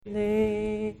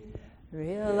realize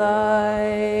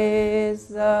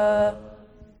the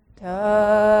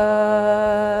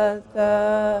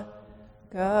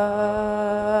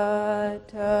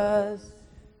Tathagata's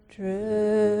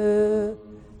true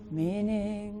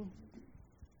meaning.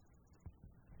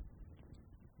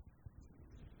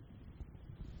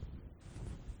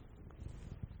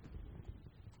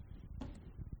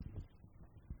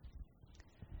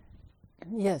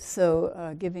 Yes,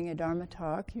 so giving a Dharma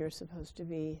talk, you're supposed to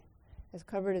be as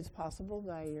covered as possible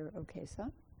by your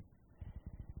okesa,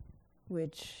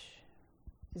 which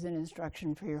is an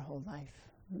instruction for your whole life.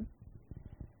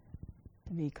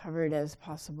 To be covered as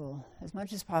possible, as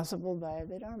much as possible by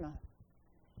the Dharma,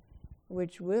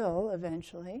 which will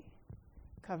eventually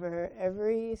cover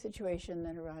every situation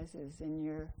that arises in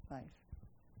your life.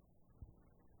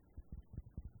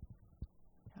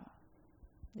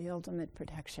 The ultimate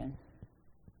protection.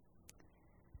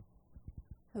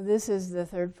 So this is the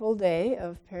third full day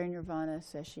of Parinirvana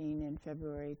Sesshin in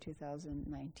February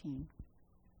 2019.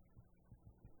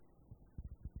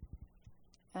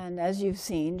 And as you've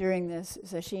seen, during this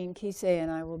sesshin, Kisei and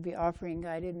I will be offering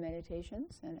guided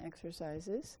meditations and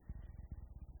exercises.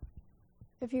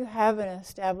 If you have an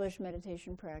established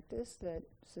meditation practice that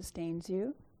sustains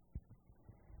you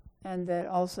and that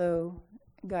also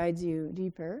guides you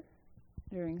deeper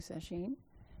during sesshin,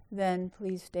 then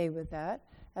please stay with that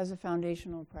as a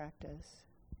foundational practice.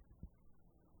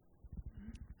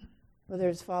 Whether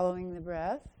it's following the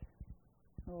breath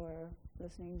or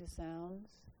listening to sounds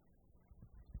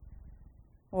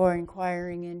or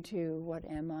inquiring into what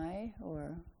am I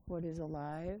or what is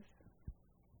alive.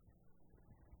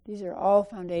 These are all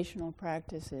foundational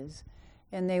practices,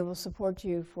 and they will support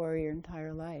you for your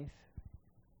entire life.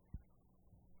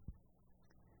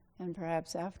 And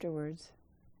perhaps afterwards.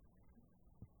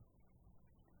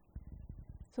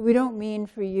 So we don't mean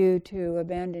for you to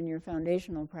abandon your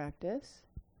foundational practice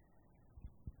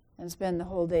and spend the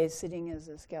whole day sitting as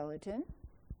a skeleton.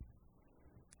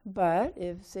 But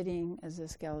if sitting as a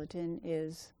skeleton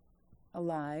is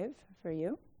alive for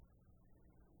you,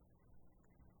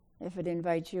 if it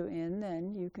invites you in,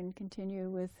 then you can continue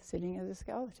with sitting as a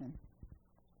skeleton.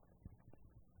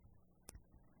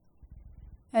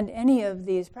 And any of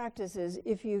these practices,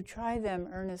 if you try them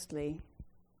earnestly,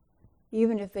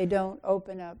 even if they don't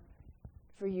open up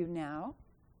for you now,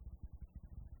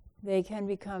 they can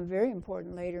become very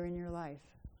important later in your life.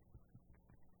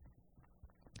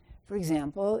 For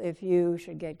example, if you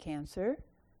should get cancer,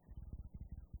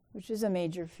 which is a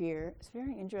major fear, it's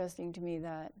very interesting to me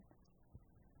that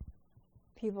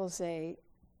people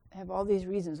have all these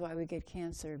reasons why we get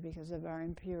cancer because of our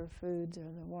impure foods or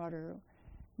the water.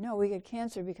 No, we get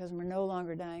cancer because we're no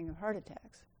longer dying of heart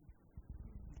attacks.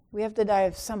 We have to die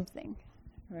of something,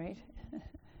 right?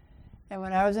 And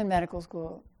when I was in medical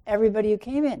school, everybody who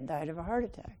came in died of a heart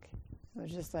attack. It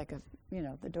was just like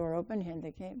the door opened and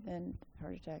they came, and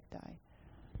heart attack, die.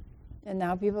 And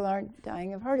now people aren't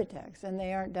dying of heart attacks, and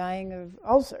they aren't dying of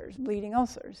ulcers, bleeding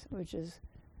ulcers, which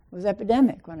was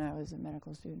epidemic when I was a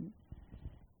medical student.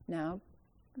 Now,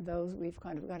 those we've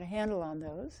kind of got a handle on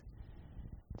those,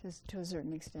 just to a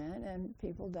certain extent, and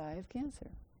people die of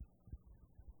cancer.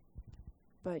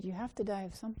 But you have to die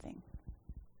of something.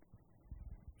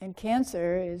 And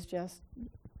cancer is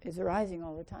arising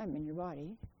all the time in your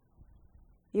body.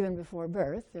 Even before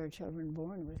birth, there are children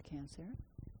born with cancer.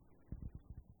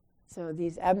 So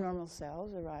these abnormal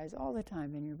cells arise all the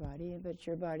time in your body, but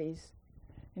your body's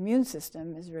immune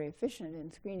system is very efficient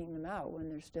in screening them out when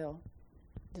there's still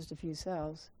just a few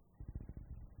cells.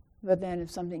 But then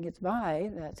if something gets by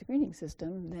that screening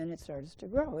system, then it starts to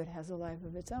grow. It has a life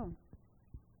of its own.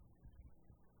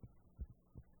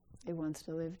 It wants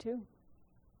to live too.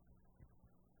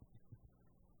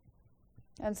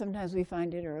 And sometimes we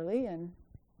find it early and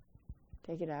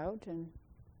take it out, and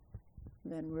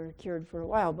then we're cured for a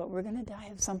while, but we're going to die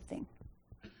of something.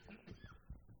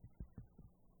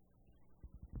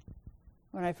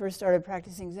 When I first started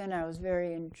practicing Zen, I was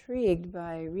very intrigued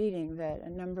by reading that a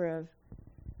number of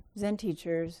Zen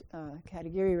teachers,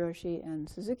 Katagiri Roshi and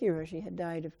Suzuki Roshi, had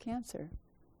died of cancer.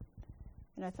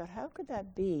 And I thought, how could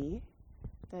that be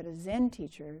that a Zen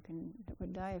teacher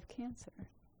would die of cancer?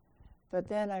 But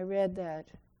then I read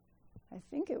that, I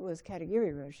think it was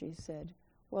Katagiri Roshi said,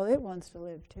 well, it wants to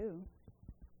live too.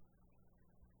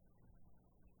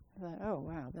 I thought, oh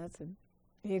wow, that's a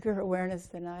bigger awareness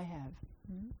than I have.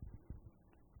 Mm-hmm.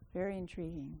 Very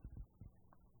intriguing.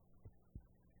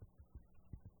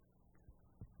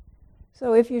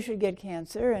 So if you should get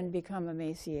cancer and become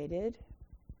emaciated,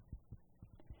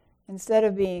 instead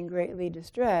of being greatly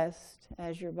distressed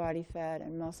as your body fat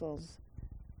and muscles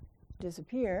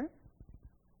disappear,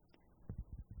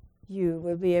 you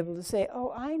will be able to say,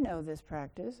 oh, I know this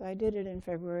practice. I did it in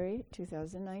February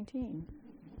 2019.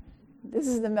 This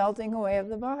is the melting away of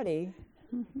the body.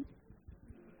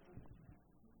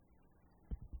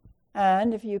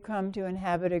 And if you come to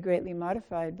inhabit a greatly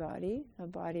modified body, a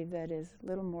body that is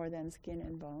little more than skin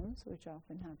and bones, which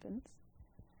often happens,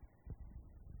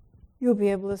 you'll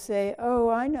be able to say, oh,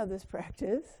 I know this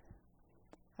practice.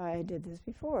 I did this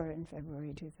before in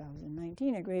February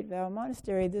 2019 at Great Vow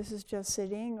Monastery. This is just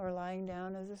sitting or lying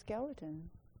down as a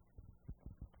skeleton.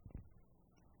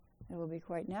 It will be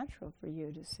quite natural for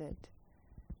you to sit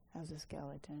as a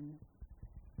skeleton.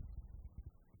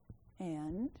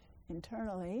 And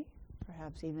internally,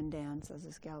 perhaps even dance as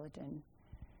a skeleton.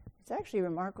 It's actually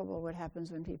remarkable what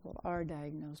happens when people are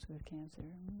diagnosed with cancer.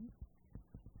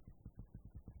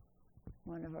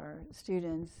 One of our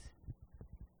students,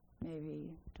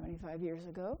 maybe 25 years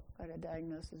ago, got a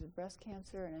diagnosis of breast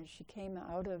cancer, and as she came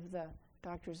out of the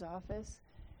doctor's office,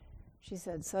 she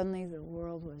said suddenly the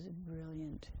world was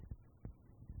brilliant.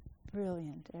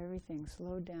 Brilliant. Everything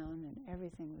slowed down and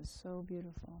everything was so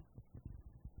beautiful.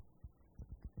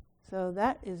 So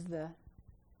that is the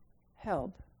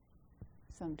help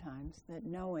sometimes, that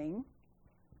knowing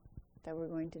that we're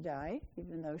going to die,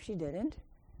 even though she didn't,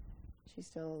 she's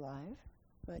still alive,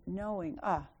 but knowing,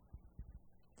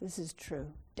 this is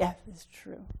true, death is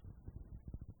true.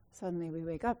 Suddenly we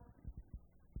wake up.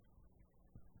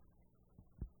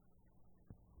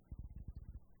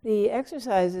 The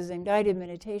exercises and guided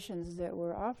meditations that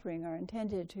we're offering are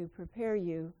intended to prepare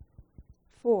you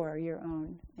for your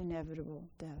own inevitable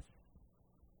death,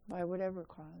 by whatever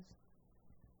cause.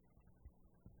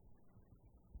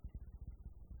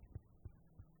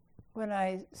 When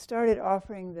I started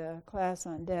offering the class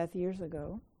on death years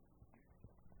ago,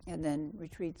 and then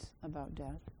retreats about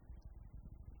death,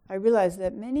 I realized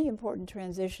that many important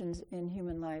transitions in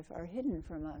human life are hidden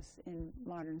from us in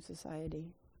modern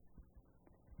society.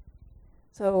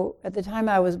 So at the time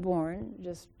I was born,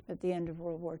 just at the end of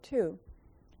World War II,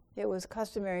 it was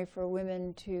customary for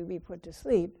women to be put to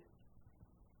sleep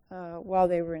while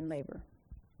they were in labor.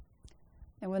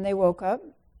 And when they woke up,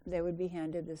 they would be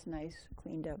handed this nice,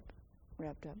 cleaned up,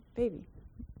 wrapped up baby.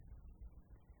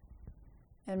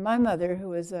 And my mother, who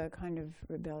was a kind of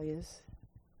rebellious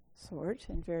sort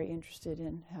and very interested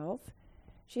in health,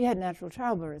 she had natural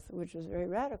childbirth, which was very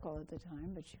radical at the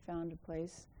time, but she found a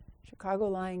place, Chicago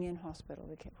Lying In Hospital,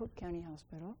 the Cook County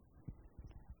Hospital,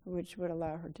 which would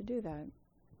allow her to do that.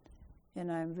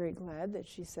 And I'm very glad that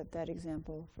she set that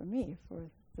example for me,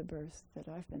 for the births that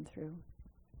I've been through.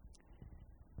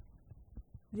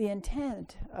 The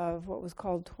intent of what was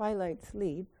called twilight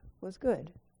sleep was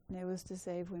good. And it was to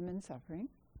save women suffering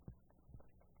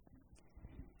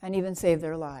and even save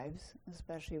their lives,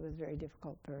 especially with very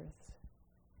difficult births.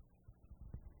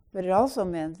 But it also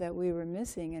meant that we were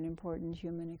missing an important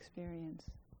human experience.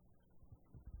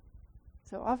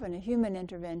 So often a human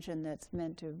intervention that's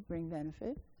meant to bring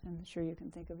benefit, I'm sure you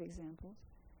can think of examples,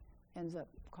 ends up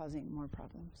causing more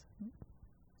problems.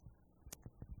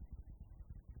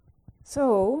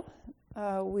 So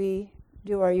we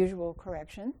do our usual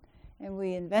correction, and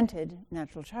we invented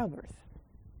natural childbirth.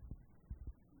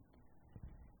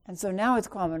 And so now it's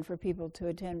common for people to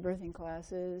attend birthing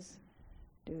classes,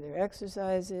 do their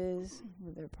exercises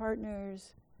with their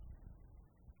partners,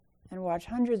 and watch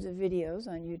hundreds of videos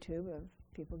on YouTube of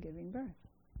people giving birth.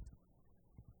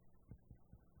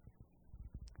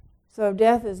 So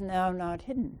death is now not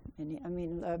hidden.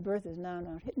 Birth is now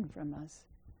not hidden from us.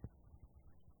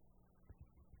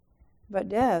 But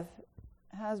death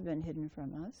has been hidden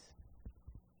from us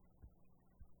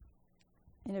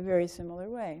in a very similar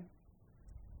way.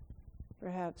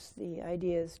 Perhaps the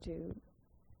idea is to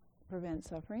prevent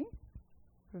suffering,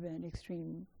 prevent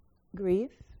extreme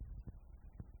grief.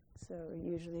 So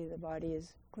usually the body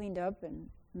is cleaned up and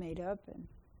made up and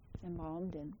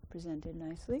embalmed and presented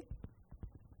nicely.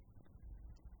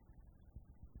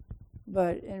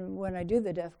 But when I do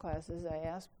the death classes, I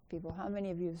ask people, how many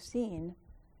of you have seen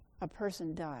a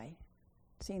person die,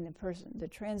 seen the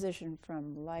transition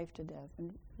from life to death?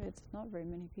 And it's not very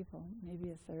many people, maybe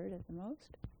a third at the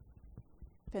most.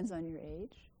 Depends on your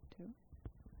age, too.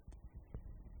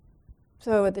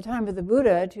 So at the time of the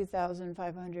Buddha,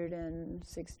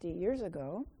 2,560 years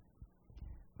ago,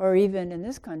 or even in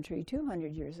this country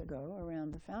 200 years ago,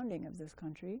 around the founding of this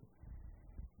country,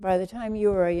 by the time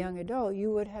you were a young adult,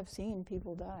 you would have seen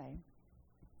people die.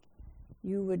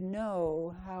 You would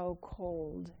know how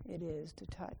cold it is to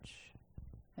touch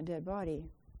a dead body.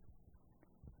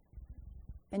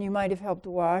 And you might have helped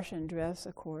wash and dress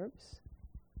a corpse.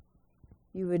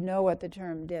 You would know what the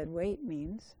term dead weight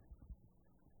means,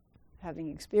 having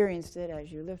experienced it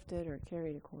as you lifted or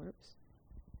carried a corpse.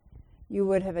 You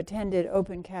would have attended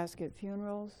open casket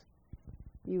funerals.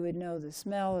 You would know the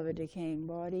smell of a decaying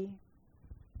body.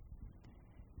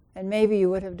 And maybe you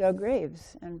would have dug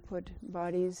graves and put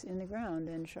bodies in the ground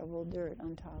and shoveled dirt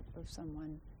on top of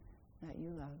someone that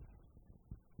you love.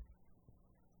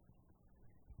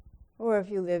 Or if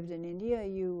you lived in India,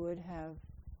 you would have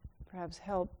perhaps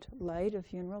helped light a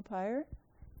funeral pyre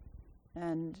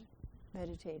and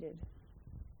meditated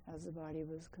as the body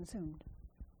was consumed.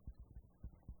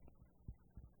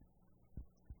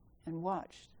 And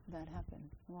watched that happen,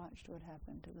 watched what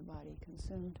happened to the body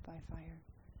consumed by fire.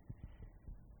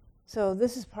 So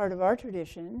this is part of our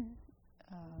tradition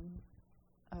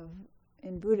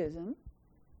in Buddhism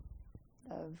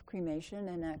of cremation,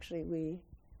 and actually we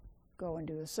go and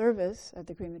do a service at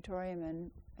the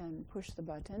crematorium and push the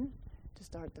button to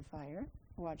start the fire,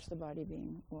 watch the body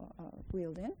being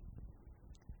wheeled in,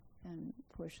 and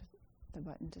push the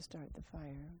button to start the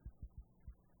fire.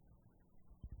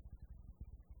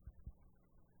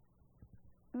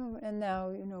 Oh, and now,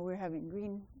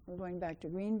 we're going back to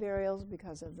green burials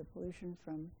because of the pollution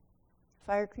from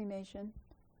fire cremation.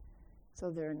 So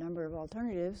there are a number of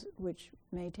alternatives which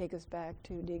may take us back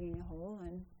to digging a hole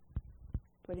and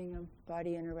putting a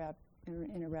body in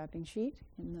a wrapping sheet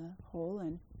in the hole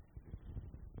and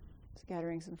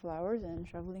scattering some flowers and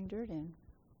shoveling dirt in.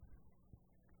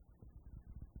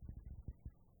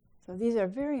 So these are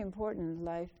very important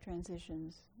life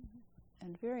transitions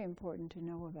and very important to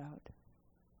know about.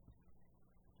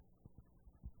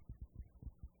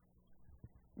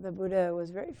 The Buddha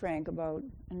was very frank about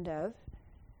death.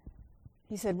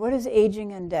 He said, what is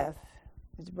aging and death?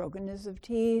 It's brokenness of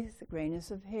teeth, grayness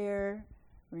of hair,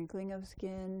 wrinkling of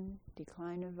skin,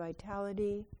 decline of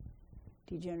vitality,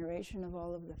 degeneration of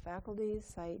all of the faculties,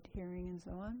 sight, hearing, and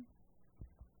so on.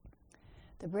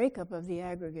 The breakup of the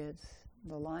aggregates,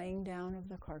 the lying down of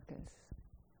the carcass.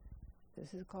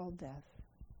 This is called death.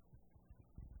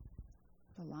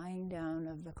 The lying down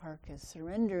of the carcass,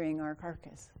 surrendering our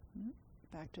carcass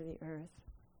back to the earth.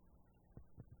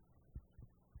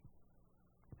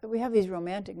 But we have these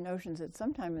romantic notions that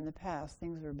sometime in the past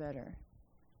things were better.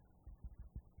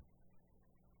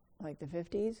 Like the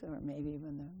 50s, or maybe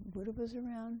when the Buddha was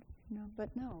around,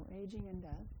 but no, aging and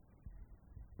death,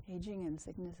 aging and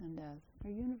sickness and death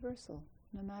are universal,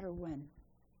 no matter when.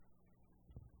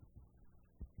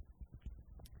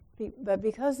 But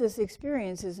because this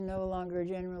experience is no longer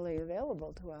generally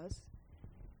available to us,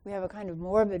 we have a kind of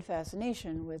morbid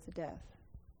fascination with death.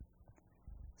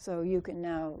 So you can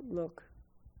now look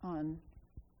on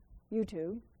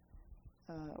YouTube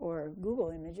or Google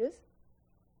Images,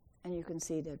 and you can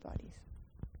see dead bodies.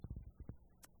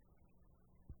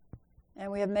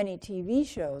 And we have many TV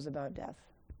shows about death.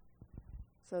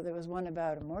 So there was one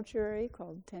about a mortuary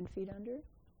called 10 Feet Under,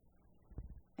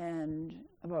 and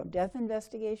about death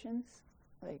investigations,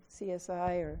 like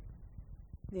CSI or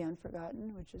The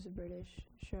Unforgotten, which is a British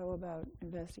show about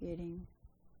investigating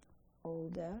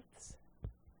old deaths,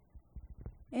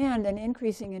 and an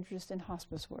increasing interest in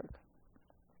hospice work,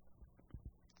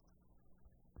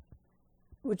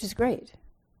 which is great,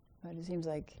 but it seems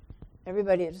like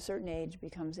everybody at a certain age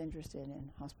becomes interested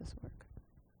in hospice work.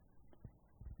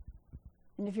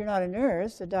 And if you're not a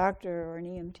nurse, a doctor, or an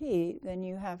EMT, then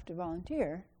you have to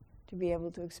volunteer to be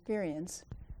able to experience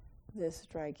this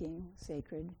striking,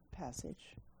 sacred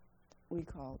passage we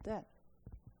call death.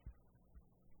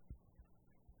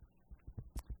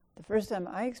 The first time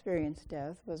I experienced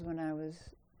death was when I was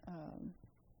a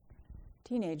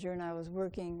teenager, and I was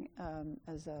working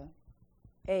as a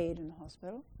aide in the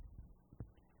hospital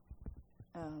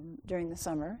during the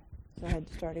summer. So I had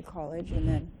started college, and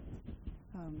then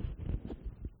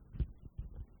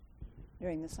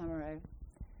during the summer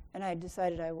I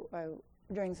decided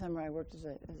during the summer I worked as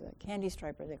a candy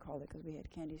striper, they called it, because we had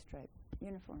candy stripe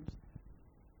uniforms.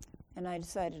 And I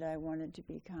decided I wanted to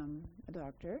become a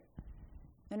doctor.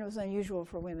 And it was unusual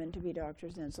for women to be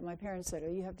doctors then. So my parents said,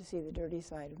 oh, you have to see the dirty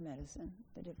side of medicine,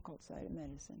 the difficult side of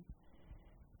medicine.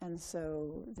 And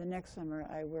so the next summer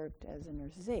I worked as a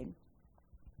nurse's aide.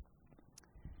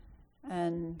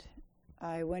 And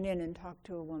I went in and talked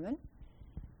to a woman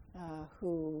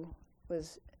who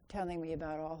was telling me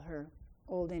about all her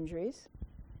old injuries,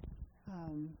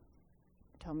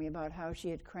 told me about how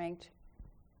she had cranked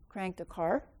a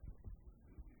car,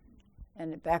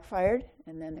 and it backfired,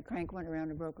 and then the crank went around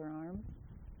and broke her arm.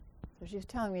 So she was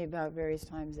telling me about various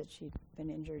times that she'd been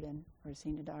injured or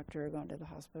seen a doctor or gone to the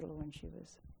hospital when she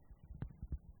was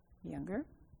younger.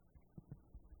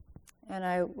 And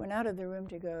I went out of the room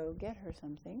to go get her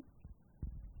something.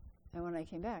 And when I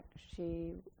came back,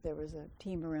 there was a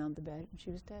team around the bed, and she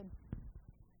was dead.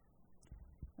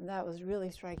 And that was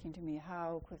really striking to me,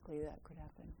 how quickly that could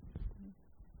happen.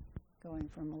 Going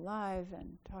from alive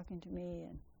and talking to me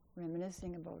and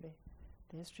reminiscing about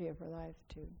the history of her life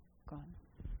to gone.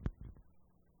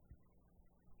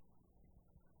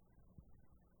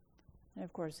 And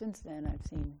of course, since then, I've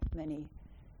seen many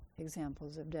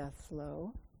examples of death,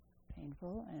 slow,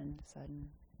 painful, and sudden.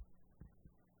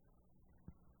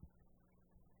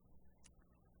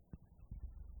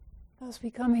 Thus, we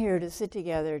come here to sit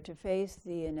together to face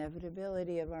the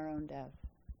inevitability of our own death.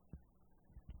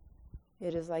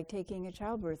 It is like taking a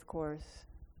childbirth course.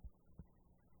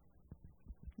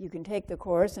 You can take the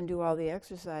course and do all the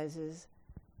exercises,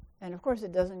 and of course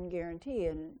it doesn't guarantee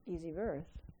an easy birth.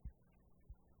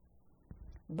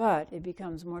 But it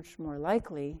becomes much more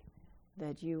likely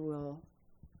that you will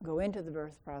go into the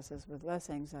birth process with less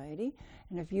anxiety,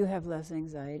 and if you have less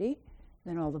anxiety,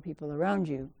 then all the people around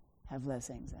you have less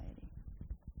anxiety.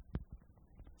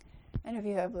 And if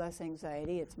you have less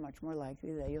anxiety, it's much more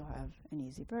likely that you'll have an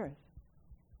easy birth.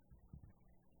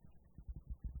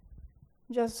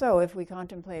 Just so, if we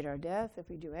contemplate our death, if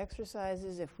we do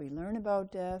exercises, if we learn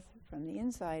about death from the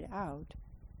inside out,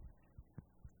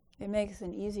 it makes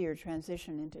an easier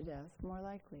transition into death more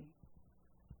likely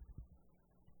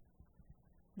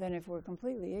than if we're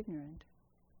completely ignorant.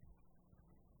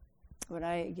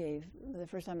 The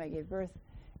first time I gave birth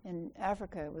in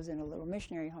Africa, it was in a little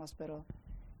missionary hospital,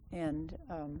 and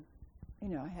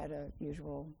I had a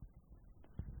usual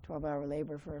 12-hour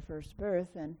labor for a first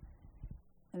birth, and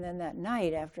then that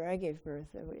night after I gave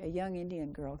birth, a young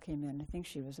Indian girl came in. I think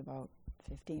she was about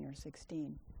 15 or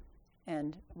 16,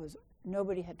 and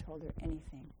nobody had told her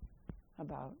anything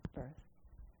about birth.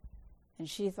 And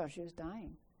she thought she was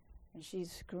dying. And she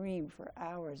screamed for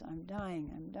hours, I'm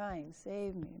dying,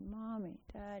 save me, Mommy,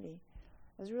 Daddy.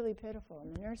 It was really pitiful.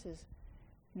 And the nurses,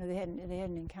 they hadn't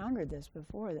encountered this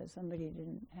before, that somebody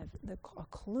didn't have a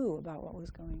clue about what was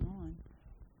going on.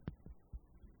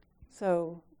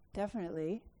 So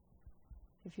definitely,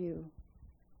 if you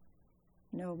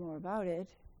know more about it,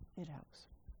 it helps.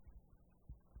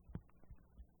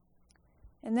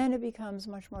 And then it becomes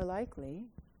much more likely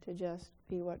to just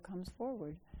be what comes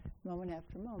forward moment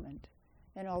after moment.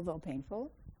 And although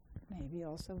painful, maybe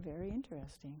also very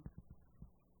interesting.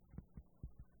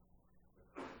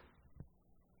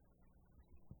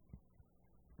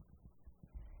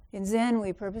 In Zen,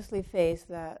 we purposely face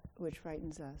that which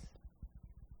frightens us.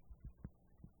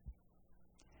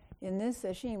 In this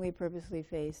sesshin, we purposely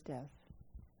face death.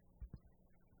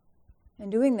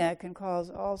 And doing that can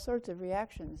cause all sorts of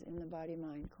reactions in the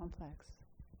body-mind complex.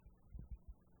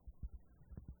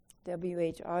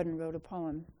 W.H. Auden wrote a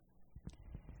poem.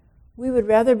 We would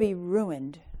rather be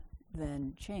ruined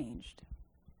than changed.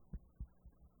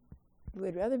 We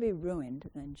would rather be ruined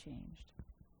than changed.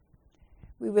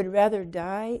 We would rather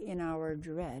die in our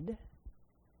dread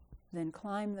than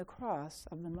climb the cross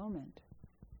of the moment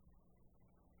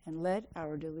and let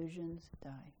our delusions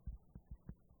die.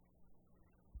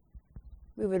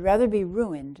 We would rather be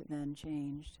ruined than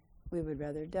changed. We would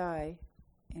rather die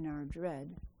in our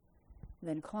dread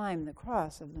than climb the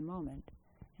cross of the moment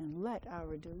and let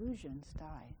our delusions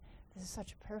die. This is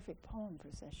such a perfect poem for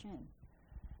sesshin.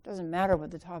 It doesn't matter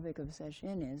what the topic of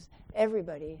sesshin is.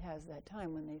 Everybody has that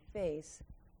time when they face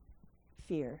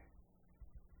fear.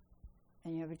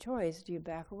 And you have a choice. Do you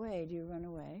back away? Do you run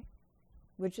away?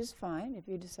 Which is fine if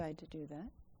you decide to do that.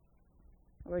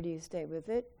 Or do you stay with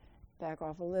it, back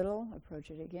off a little, approach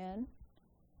it again,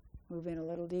 move in a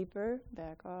little deeper,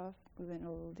 back off, move in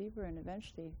a little deeper, and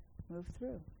eventually move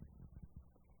through.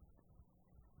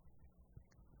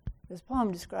 This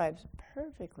poem describes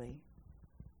perfectly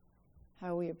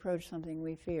how we approach something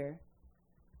we fear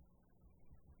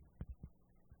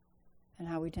and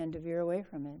how we tend to veer away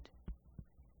from it.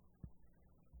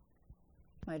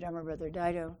 My Dharma brother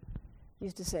Daido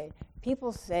used to say,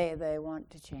 people say they want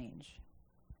to change.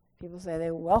 People say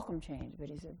they welcome change, but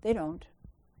he said, they don't.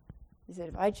 He said,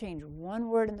 if I change one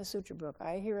word in the sutra book,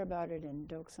 I hear about it in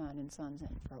Doksan and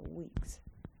Sanzen for weeks.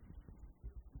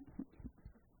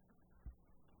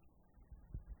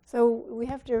 So we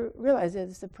have to realize that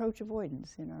it's approach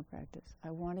avoidance in our practice. I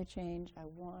want to change, I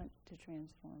want to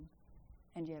transform,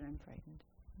 and yet I'm frightened.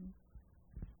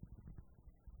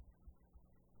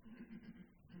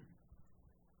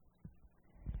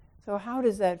 So how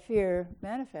does that fear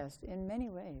manifest? In many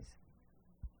ways.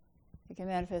 It can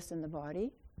manifest in the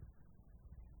body.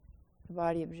 The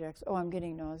body objects, oh, I'm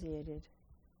getting nauseated.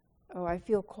 Oh, I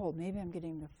feel cold. Maybe I'm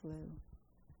getting the flu.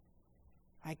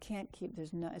 I can't keep,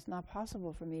 it's not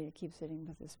possible for me to keep sitting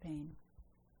with this pain.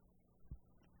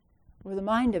 Or the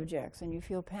mind objects and you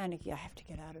feel panicky. I have to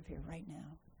get out of here right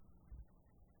now.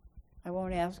 I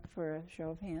won't ask for a show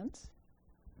of hands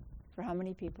for how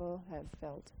many people have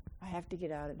felt, I have to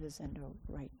get out of this endo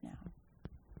right now.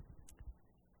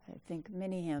 I think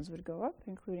many hands would go up,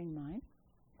 including mine.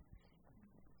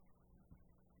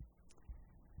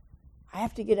 I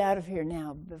have to get out of here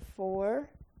now before,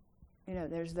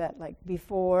 there's that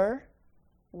before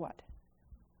what?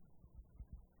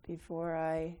 Before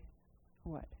I,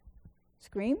 what?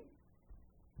 Scream?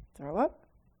 Throw up?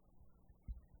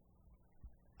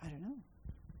 I don't know.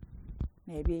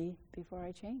 Maybe before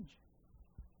I change.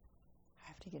 I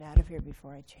have to get out of here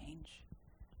before I change.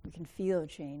 We can feel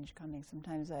change coming.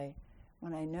 Sometimes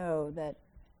when I know that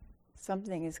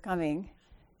something is coming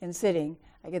in sitting,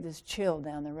 I get this chill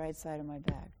down the right side of my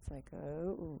back. It's like,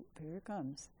 oh, here it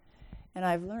comes. And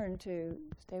I've learned to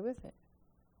stay with it.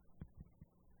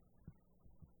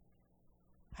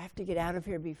 I have to get out of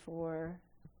here before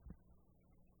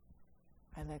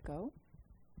I let go.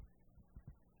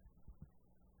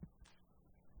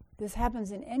 This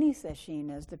happens in any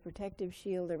sesshin as the protective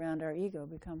shield around our ego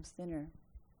becomes thinner.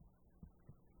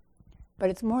 But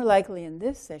it's more likely in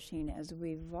this sesshin as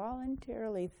we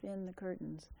voluntarily thin the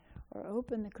curtains or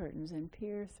open the curtains and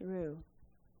peer through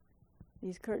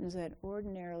these curtains that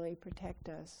ordinarily protect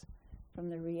us from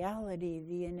the reality,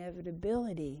 the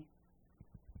inevitability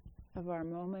of our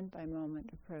moment-by-moment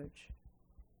approach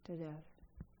to death.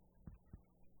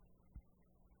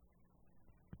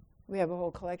 We have a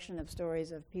whole collection of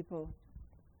stories of people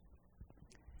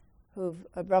who've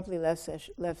abruptly left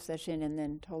sesshin and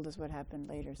then told us what happened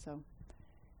later. So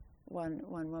one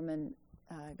woman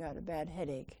got a bad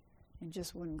headache and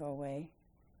just wouldn't go away.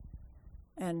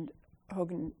 And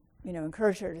Hogan,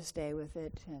 encouraged her to stay with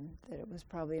it, and that it was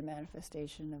probably a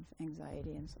manifestation of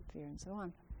anxiety and fear and so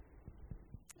on.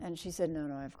 And she said,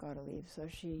 no, I've got to leave. So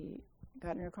she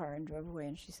got in her car and drove away,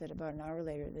 and she said about an hour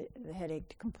later the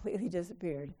headache completely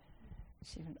disappeared.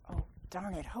 She went, oh,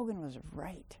 darn it, Hogan was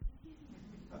right.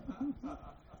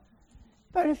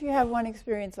 But if you have one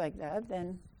experience like that,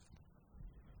 then,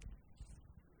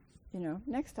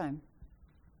 next time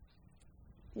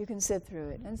you can sit through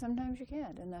it. And sometimes you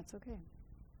can't, and that's okay.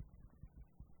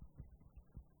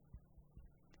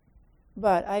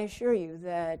 But I assure you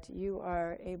that you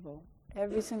are able,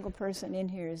 every single person in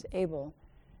here is able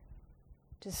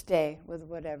to stay with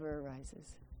whatever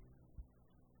arises.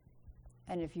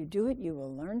 And if you do it, you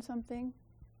will learn something,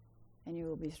 and you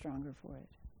will be stronger for it.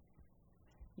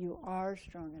 You are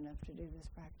strong enough to do this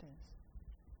practice.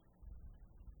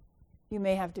 You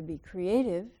may have to be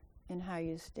creative in how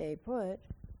you stay put.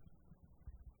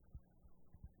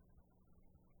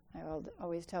 I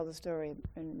always tell the story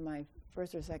in my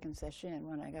first or second session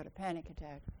when I got a panic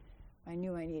attack. I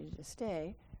knew I needed to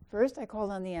stay. First, I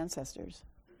called on the ancestors.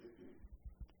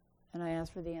 And I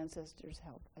asked for the ancestors'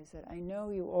 help. I said, I know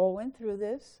you all went through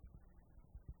this.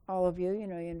 All of you, you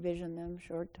envision them,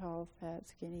 short, tall, fat,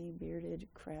 skinny, bearded,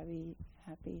 crabby,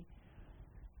 happy,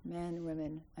 men,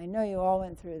 women. I know you all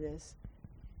went through this.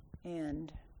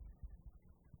 And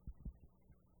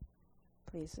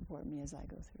please support me as I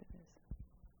go through this.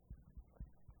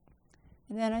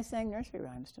 And then I sang nursery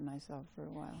rhymes to myself for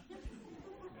a while.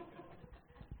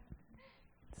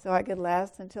 So I could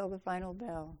last until the final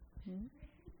bell.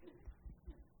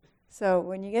 So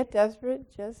when you get desperate,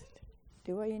 just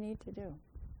do what you need to do.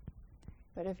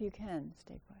 But if you can,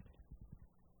 stay put.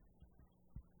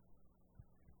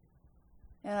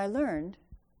 And I learned,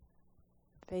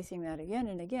 facing that again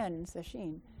and again in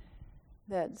sesshin,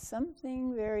 that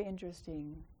something very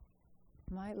interesting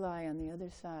might lie on the other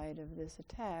side of this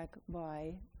attack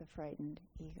by the frightened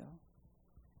ego.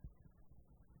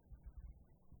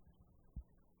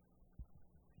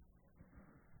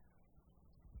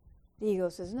 The ego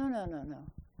says, no.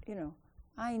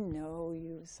 I know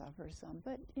you suffer some,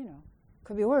 but,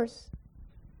 could be worse.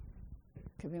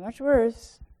 Could be much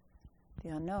worse. The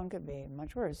unknown could be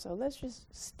much worse. So let's just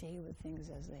stay with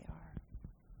things as they are.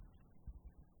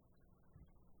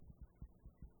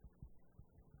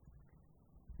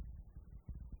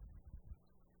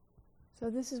 So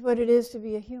this is what it is to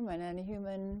be a human, and a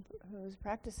human who's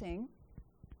practicing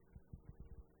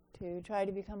to try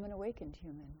to become an awakened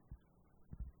human.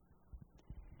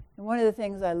 And one of the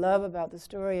things I love about the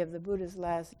story of the Buddha's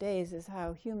last days is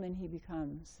how human he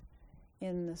becomes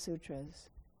in the sutras.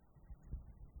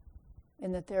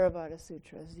 In the Theravada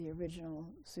Sutras, the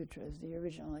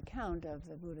original account of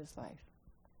the Buddha's life.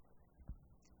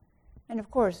 And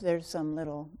of course there's some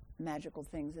little magical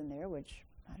things in there which,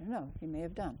 I don't know, he may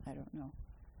have done, I don't know.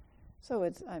 So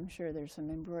I'm sure there's some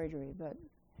embroidery, but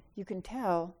you can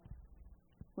tell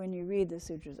when you read the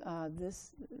sutras,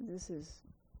 this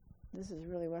is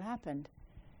really what happened.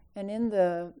 And in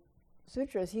the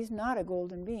sutras, he's not a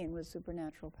golden being with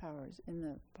supernatural powers in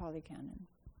the Pali Canon.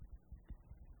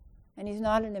 And he's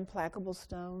not an implacable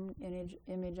stone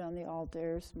image on the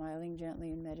altar, smiling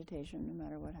gently in meditation no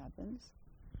matter what happens.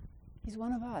 He's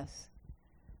one of us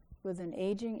with an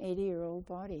aging 80-year-old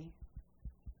body.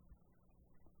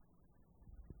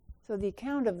 So the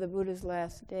account of the Buddha's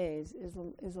last days is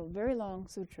a very long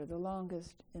sutra, the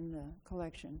longest in the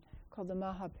collection, called the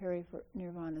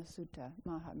Mahaparinirvana Sutta.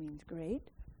 Maha means great.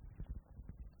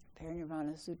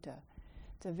 Parinirvana Sutta.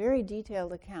 It's a very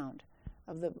detailed account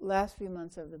of the last few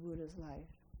months of the Buddha's life.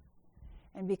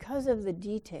 And because of the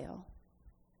detail,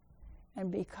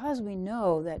 and because we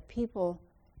know that people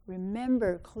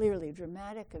remember clearly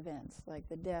dramatic events like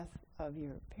the death of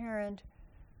your parent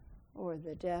or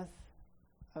the death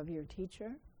of your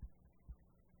teacher,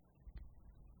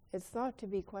 it's thought to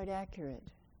be quite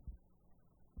accurate.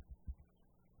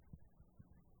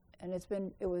 And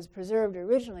it was preserved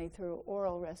originally through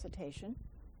oral recitation,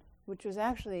 which was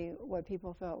actually what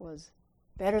people felt was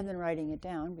better than writing it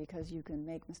down, because you can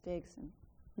make mistakes and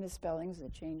misspellings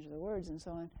that change the words and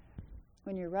so on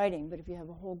when you're writing. But if you have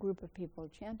a whole group of people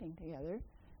chanting together,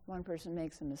 one person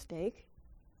makes a mistake.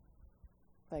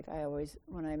 Like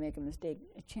when I make a mistake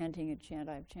chanting a chant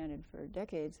I've chanted for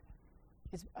decades,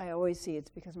 I always see it's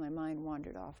because my mind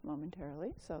wandered off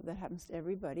momentarily. So that happens to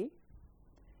everybody.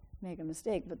 Make a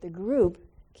mistake, but the group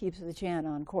keeps the chant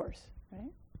on course,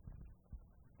 right?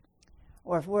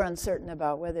 Or if we're uncertain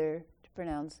about whether to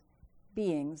pronounce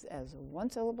beings as one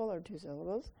syllable or two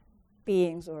syllables,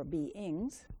 beings or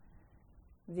beings,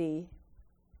 the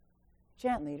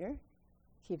chant leader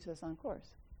keeps us on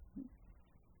course.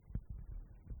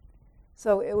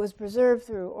 So it was preserved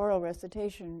through oral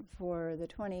recitation for the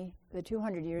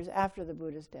 200 years after the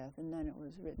Buddha's death, and then it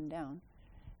was written down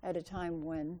at a time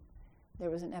when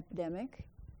there was an epidemic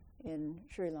in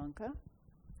Sri Lanka.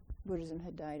 Buddhism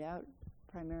had died out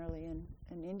primarily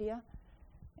in India,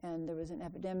 and there was an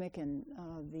epidemic, and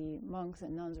the monks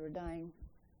and nuns were dying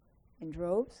in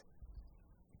droves,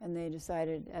 and they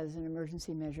decided as an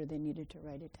emergency measure they needed to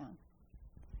write it down.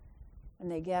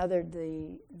 And they gathered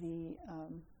the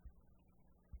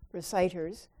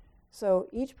reciters, so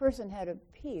each person had a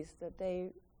piece that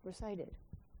they recited.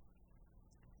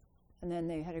 And then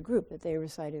they had a group that they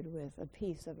recited with a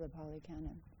piece of the Pali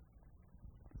Canon.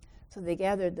 So they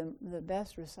gathered the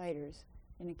best reciters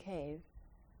in a cave,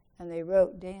 and they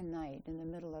wrote day and night in the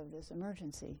middle of this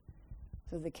emergency.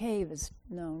 So the cave is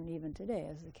known even today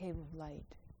as the Cave of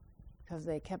Light, because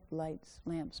they kept lamps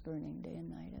burning day and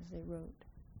night as they wrote.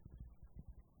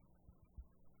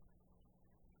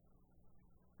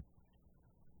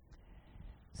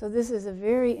 So this is a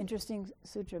very interesting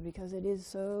sutra because it is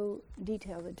so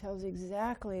detailed. It tells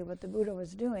exactly what the Buddha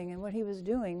was doing, and what he was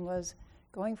doing was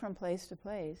going from place to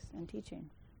place and teaching.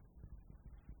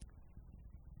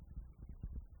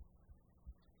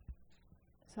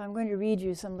 So I'm going to read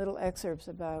you some little excerpts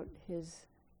about his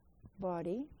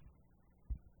body.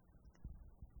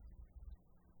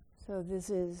 So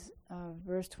this is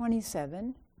verse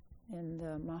 27 in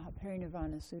the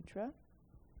Mahaparinirvana Sutra.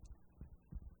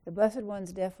 The Blessed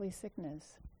One's deathly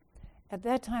sickness. At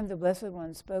that time the Blessed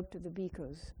One spoke to the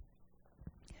bhikkhus.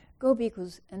 Go,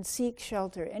 bhikkhus, and seek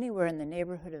shelter anywhere in the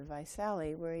neighborhood of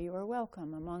Vaisali where you are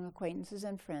welcome among acquaintances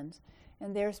and friends,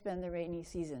 and there spend the rainy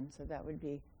season. So that would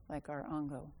be like our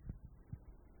Ango.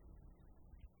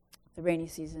 The rainy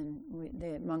season,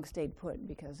 the monks stayed put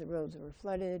because the roads were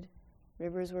flooded,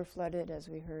 rivers were flooded, as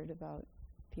we heard about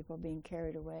people being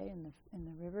carried away in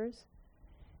the rivers,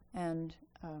 and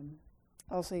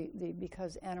also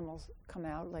because animals come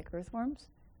out like earthworms,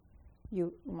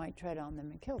 you might tread on them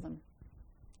and kill them.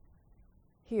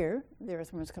 Here, the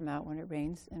earthworms come out when it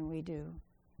rains, and we do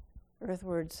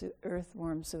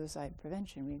earthworm suicide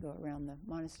prevention. We go around the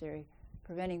monastery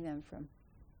preventing them from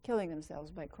killing themselves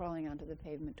by crawling onto the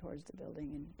pavement towards the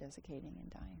building and desiccating and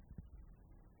dying.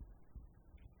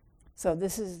 So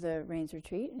this is the rains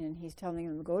retreat, and he's telling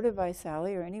them to go to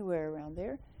Vaisali or anywhere around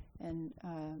there and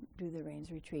do the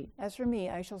rains retreat. As for me,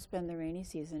 I shall spend the rainy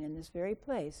season in this very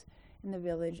place, in the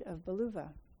village of Baluva.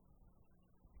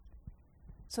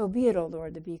 So be it, O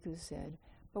Lord, the bhikkhus said.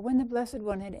 But when the Blessed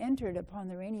One had entered upon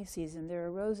the rainy season, there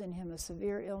arose in him a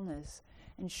severe illness,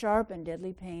 and sharp and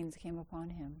deadly pains came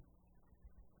upon him.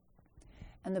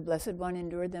 And the Blessed One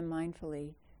endured them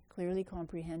mindfully, clearly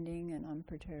comprehending and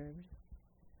unperturbed.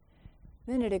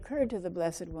 Then it occurred to the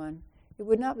Blessed One, it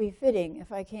would not be fitting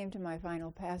if I came to my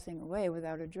final passing away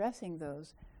without addressing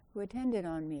those who attended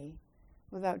on me,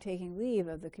 without taking leave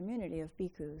of the community of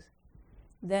bhikkhus.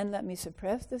 Then let me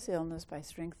suppress this illness by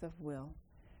strength of will,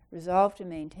 resolve to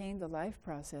maintain the life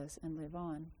process and live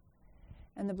on.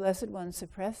 And the Blessed One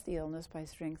suppressed the illness by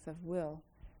strength of will,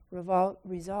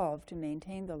 resolved to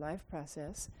maintain the life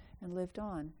process and lived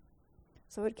on.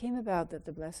 So it came about that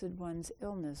the Blessed One's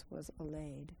illness was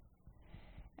allayed.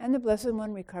 And the Blessed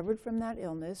One recovered from that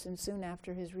illness, and soon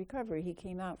after his recovery he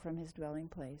came out from his dwelling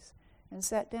place and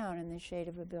sat down in the shade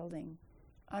of a building,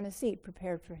 on a seat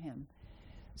prepared for him.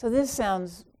 So this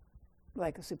sounds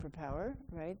like a superpower,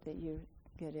 right, that you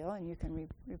get ill and you can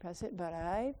repress it, but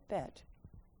I bet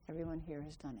everyone here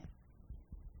has done it.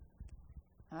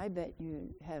 I bet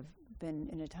you have been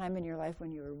in a time in your life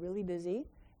when you were really busy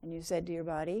and you said to your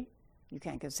body, you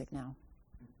can't get sick now.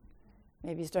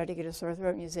 Maybe you start to get a sore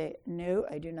throat and you say, no,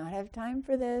 I do not have time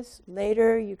for this.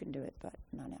 Later you can do it, but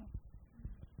not now.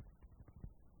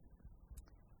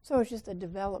 So it's just a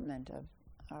development of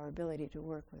our ability to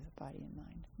work with body and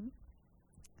mind.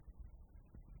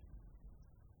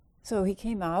 So he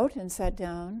came out and sat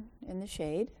down in the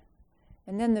shade,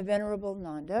 and then the Venerable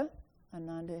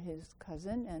Ananda, his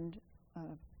cousin and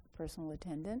personal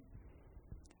attendant,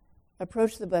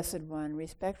 approached the Blessed One,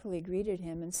 respectfully greeted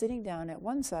him, and sitting down at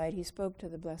one side, he spoke to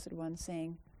the Blessed One,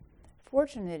 saying,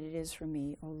 "Fortunate it is for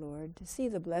me, O Lord, to see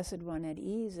the Blessed One at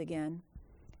ease again.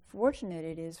 Fortunate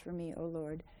it is for me, O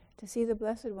Lord, to see the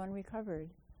Blessed One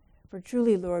recovered. For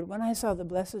truly, Lord, when I saw the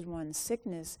Blessed One's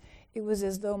sickness, it was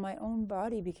as though my own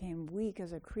body became weak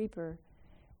as a creeper.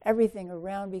 Everything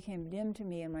around became dim to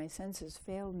me, and my senses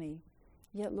failed me.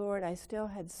 Yet, Lord, I still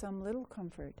had some little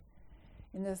comfort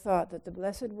in the thought that the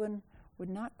Blessed One would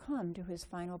not come to his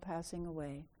final passing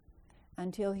away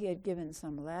until he had given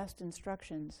some last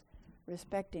instructions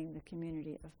respecting the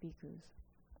community of bhikkhus."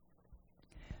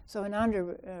 So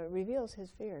Ananda reveals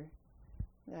his fear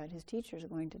that his teacher is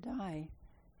going to die,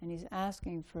 and he's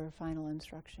asking for final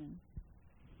instruction.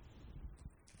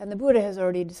 And the Buddha has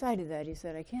already decided that. He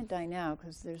said, I can't die now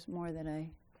because there's more that I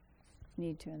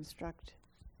need to instruct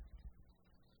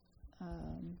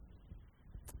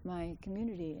my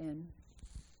community in.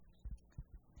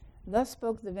 Thus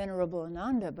spoke the Venerable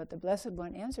Ananda, but the Blessed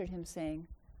One answered him, saying,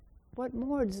 "What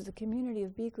more does the community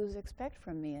of bhikkhus expect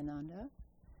from me, Ananda?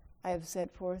 I have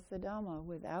set forth the Dhamma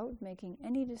without making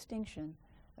any distinction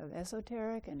of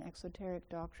esoteric and exoteric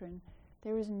doctrine.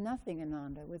 There is nothing,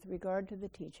 Ananda, with regard to the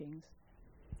teachings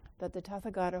that the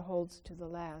Tathagata holds to the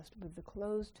last with the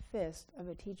closed fist of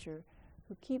a teacher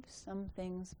who keeps some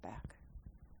things back."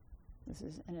 This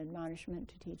is an admonishment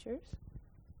to teachers.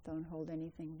 Don't hold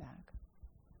anything back.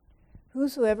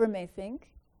 "Whosoever may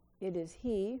think it is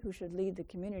he who should lead the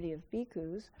community of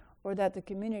bhikkhus, or that the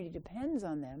community depends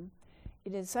on them,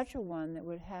 it is such a one that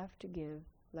would have to give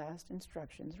last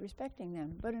instructions respecting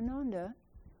them. But Ananda,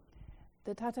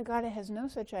 the Tathagata has no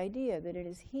such idea that it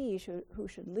is he who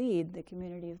should lead the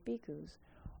community of bhikkhus,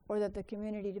 or that the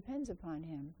community depends upon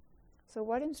him. So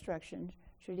what instruction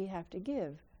should he have to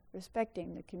give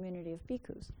respecting the community of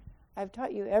bhikkhus? I've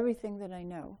taught you everything that I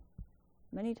know,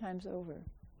 many times over.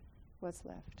 What's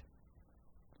left?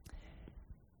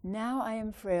 Now I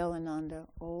am frail, Ananda,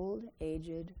 old,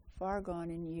 aged, far gone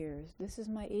in years. This is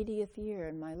my 80th year,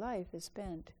 and my life is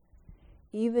spent.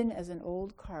 Even as an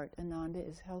old cart, Ananda,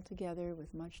 is held together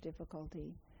with much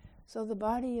difficulty. So the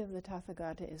body of the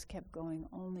Tathagata is kept going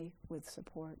only with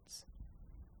supports.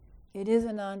 It is,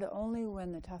 Ananda, only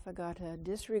when the Tathagata,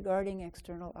 disregarding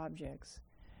external objects,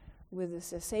 with the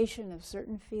cessation of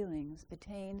certain feelings,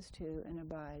 attains to and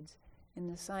abides in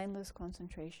the signless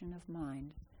concentration of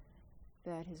mind,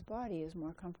 that his body is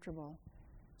more comfortable.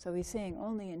 So he's saying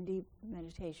only in deep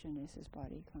meditation is his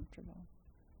body comfortable.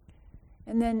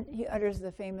 And then he utters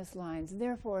the famous lines,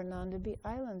 "Therefore, Ananda, be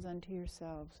islands unto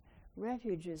yourselves,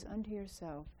 refuges unto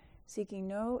yourself, seeking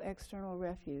no external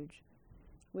refuge,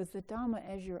 with the Dhamma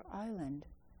as your island,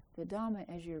 the Dhamma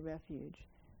as your refuge,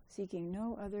 seeking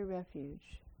no other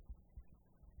refuge."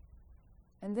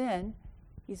 And then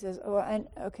he says,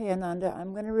 okay, Ananda,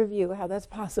 I'm going to review how that's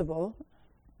possible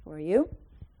for you.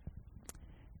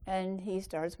 And he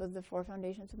starts with the 4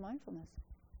 foundations of mindfulness,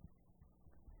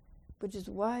 which is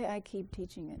why I keep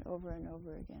teaching it over and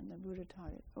over again. The Buddha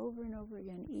taught it over and over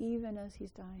again, even as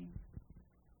he's dying.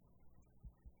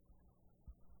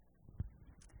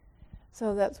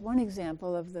 So that's one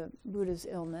example of the Buddha's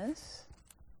illness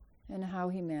and how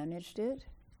he managed it.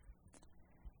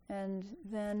 And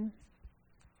then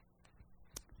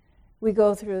we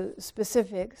go through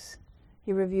specifics.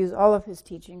 He reviews all of his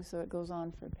teachings, so it goes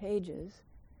on for pages.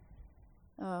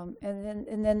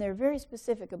 And then they're very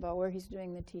specific about where he's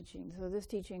doing the teaching. So this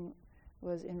teaching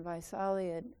was in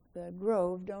Vaisali at the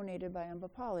Grove, donated by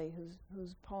Ambapali,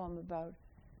 whose poem about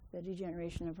the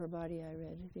degeneration of her body I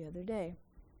read the other day,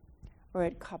 or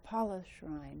at Kapala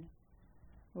Shrine,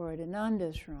 or at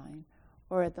Ananda's Shrine,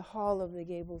 or at the Hall of the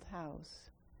Gabled House.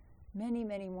 Many,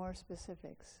 many more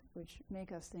specifics, which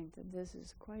make us think that this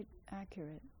is quite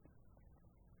accurate.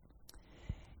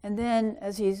 And then,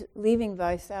 as he's leaving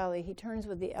Vaisali, he turns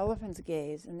with the elephant's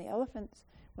gaze. And the elephants,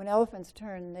 when elephants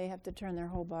turn, they have to turn their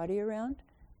whole body around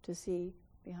to see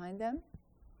behind them.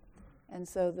 And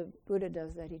so the Buddha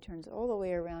does that. He turns all the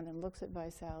way around and looks at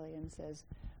Vaisali and says,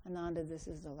 Ananda, this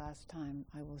is the last time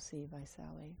I will see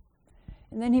Vaisali.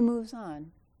 And then he moves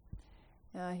on.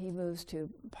 He moves to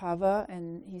Pava,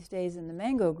 and he stays in the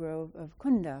mango grove of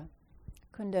Kunda.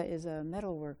 Kunda is a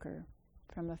metal worker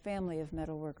from a family of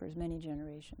metal workers, many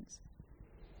generations.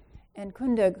 And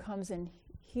Kunda comes and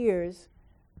hears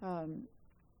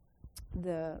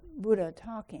the Buddha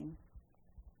talking.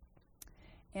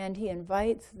 And he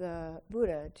invites the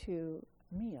Buddha to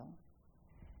a meal.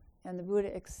 And the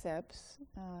Buddha accepts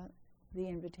the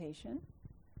invitation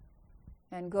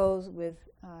and goes with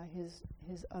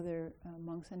his other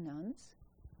monks and nuns.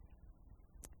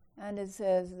 And it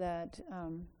says that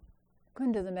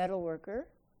Kunda, the metal worker,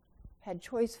 had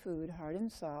choice food, hard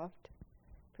and soft,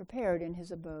 prepared in his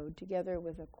abode, together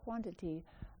with a quantity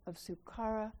of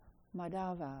Sukara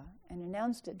Madhava, and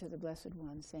announced it to the Blessed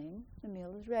One, saying, the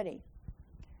meal is ready.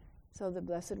 So the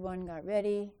Blessed One got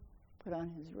ready, put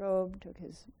on his robe, took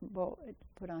his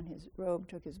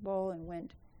bowl, and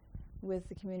went with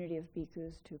the community of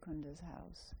bhikkhus to Kunda's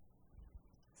house.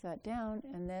 Sat down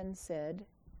and then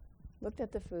looked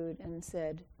at the food and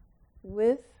said,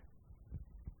 with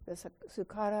the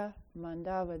Sukara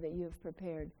Mandava that you have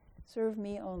prepared, serve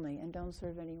me only and don't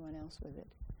serve anyone else with it.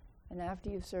 And after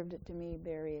you've served it to me,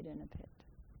 bury it in a pit.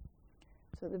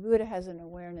 So the Buddha has an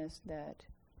awareness that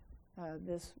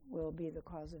this will be the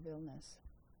cause of illness,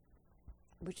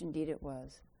 which indeed it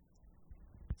was.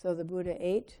 So the Buddha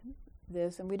ate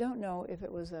this, and we don't know if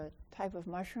it was a type of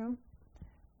mushroom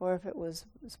or if it was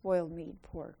spoiled meat,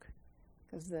 pork,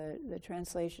 because the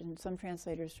translation, some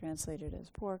translators translate it as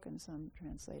pork and some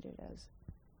translate it as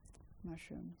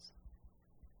mushrooms.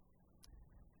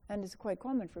 And it's quite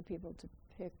common for people to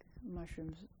pick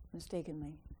mushrooms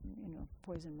mistakenly,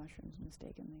 poison mushrooms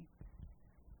mistakenly.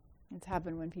 It's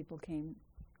happened when people came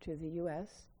to the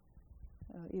U.S.,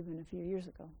 even a few years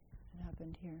ago. It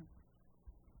happened here.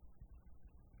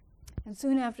 And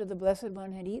soon after the Blessed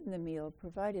One had eaten the meal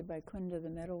provided by Kunda the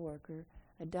metal worker,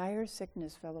 a dire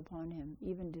sickness fell upon him,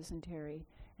 even dysentery,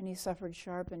 and he suffered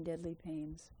sharp and deadly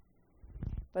pains.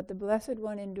 But the Blessed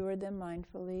One endured them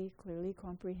mindfully, clearly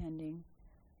comprehending,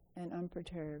 and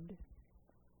unperturbed.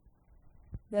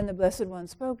 Then the Blessed One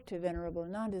spoke to Venerable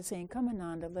Ananda, saying, come,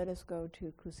 Ananda, let us go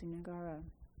to Kusinagara.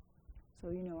 So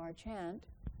you know our chant,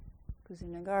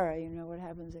 Kusinagara, you know what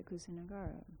happens at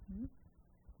Kusinagara. Mm-hmm.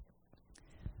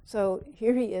 So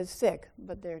here he is sick,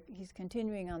 but he's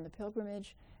continuing on the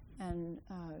pilgrimage and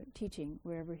teaching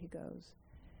wherever he goes.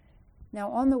 Now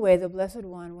on the way, the Blessed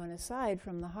One went aside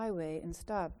from the highway and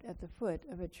stopped at the foot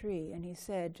of a tree, and he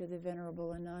said to the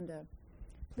Venerable Ananda,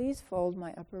 please fold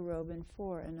my upper robe in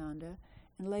four, Ananda,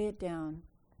 and lay it down.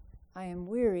 I am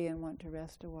weary and want to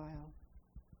rest a while.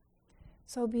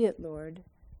 So be it, Lord.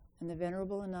 And the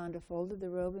Venerable Ananda folded the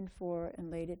robe in four and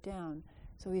laid it down.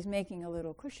 So he's making a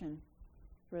little cushion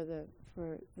for the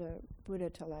Buddha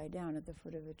to lie down at the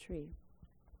foot of the tree.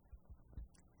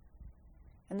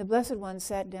 And the Blessed One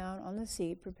sat down on the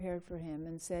seat prepared for him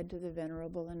and said to the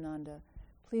Venerable Ananda,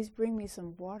 please bring me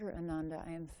some water, Ananda.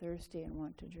 I am thirsty and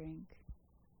want to drink.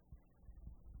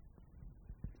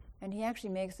 And he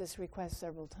actually makes this request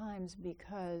several times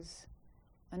because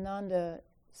Ananda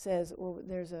says, well,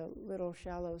 there's a little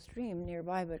shallow stream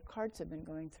nearby, but carts have been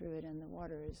going through it and the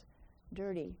water is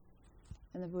dirty.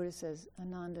 And the Buddha says,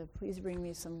 Ananda, please bring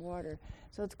me some water.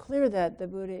 So it's clear that the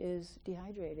Buddha is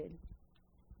dehydrated.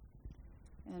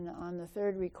 And on the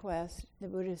third request, the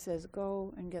Buddha says,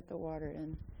 go and get the water.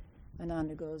 And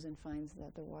Ananda goes and finds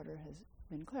that the water has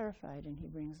been clarified, and he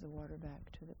brings the water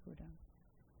back to the Buddha.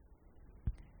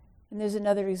 And there's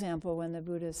another example when the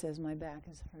Buddha says, my back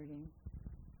is hurting.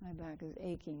 My back is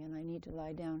aching, and I need to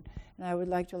lie down. And I would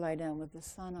like to lie down with the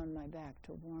sun on my back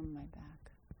to warm my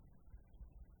back.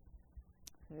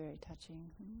 Very touching.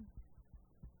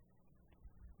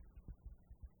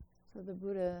 So the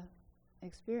Buddha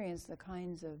experienced the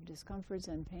kinds of discomforts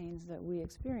and pains that we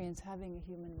experience having a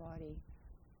human body.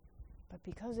 But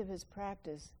because of his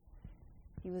practice,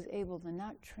 he was able to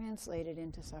not translate it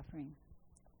into suffering.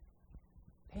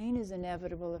 Pain is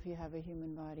inevitable if you have a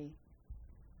human body.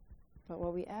 But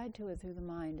what we add to it through the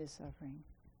mind is suffering.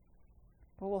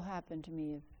 What will happen to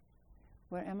me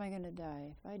Where am I going to die?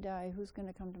 If I die, who's going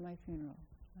to come to my funeral?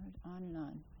 On and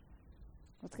on.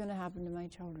 What's going to happen to my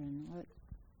children?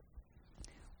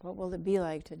 What will it be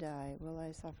like to die? Will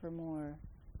I suffer more?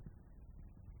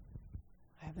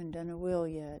 I haven't done a will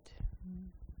yet.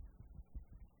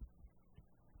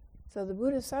 So the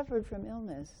Buddha suffered from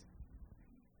illness.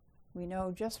 We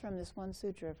know just from this one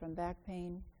sutra, from back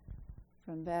pain,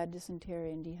 from bad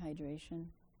dysentery and dehydration.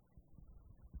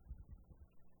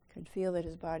 Could feel that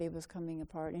his body was coming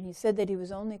apart. And he said that he was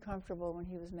only comfortable when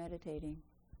he was meditating.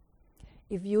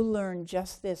 If you learn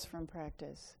just this from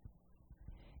practice,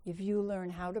 if you learn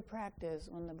how to practice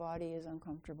when the body is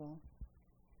uncomfortable,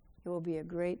 it will be a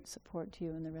great support to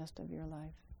you in the rest of your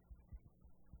life.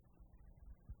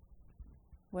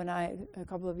 When a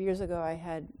couple of years ago, I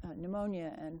had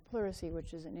pneumonia and pleurisy,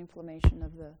 which is an inflammation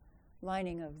of the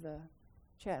lining of the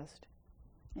chest.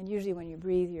 And usually when you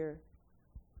breathe, your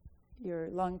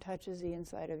lung touches the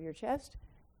inside of your chest,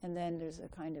 and then there's a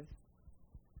kind of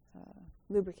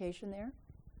lubrication there,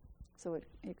 so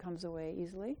it comes away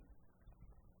easily.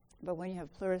 But when you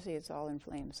have pleurisy, it's all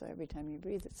inflamed, so every time you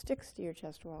breathe, it sticks to your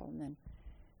chest wall, and then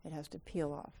it has to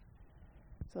peel off.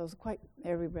 So it's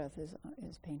every breath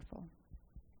is painful.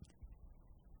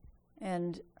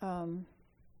 And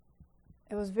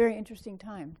it was a very interesting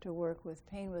time to work with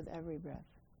pain with every breath.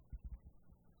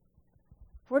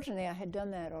 Fortunately, I had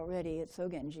done that already at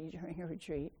Sogenji during a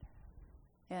retreat,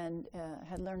 and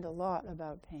had learned a lot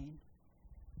about pain,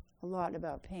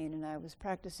 and I was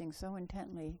practicing so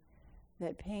intently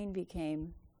that pain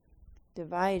became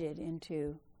divided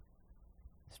into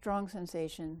strong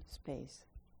sensation, space,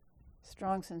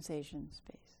 strong sensation,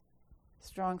 space,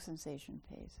 strong sensation,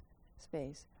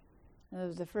 space. And it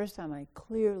was the first time I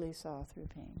clearly saw through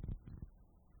pain.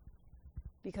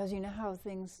 Because you know how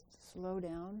things slow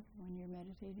down when you're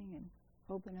meditating and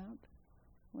open up?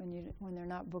 When they're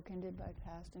not bookended by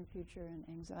past and future and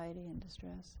anxiety and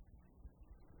distress.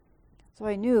 So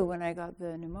I knew when I got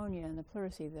the pneumonia and the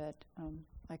pleurisy that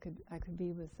I could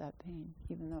be with that pain,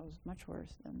 even though it was much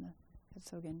worse than at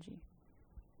Sogenji.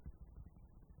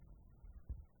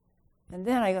 And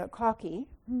then I got cocky,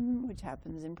 which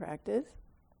happens in practice.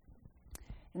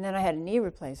 And then I had a knee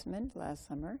replacement last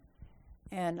summer,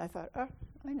 and I thought, I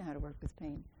know how to work with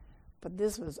pain. But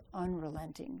this was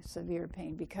unrelenting, severe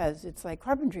pain, because it's like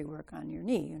carpentry work on your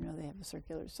knee. You know, they have a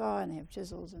circular saw, and they have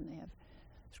chisels, and they have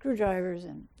screwdrivers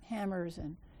and hammers,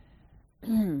 and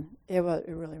it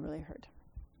really, really hurt.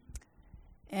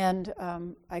 And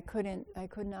I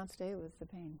could not stay with the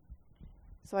pain.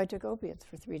 So I took opiates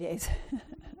for 3 days.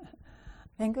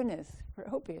 Thank goodness for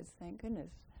opiates, thank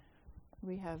goodness.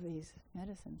 We have these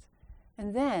medicines.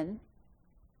 And then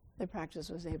the practice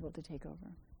was able to take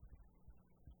over.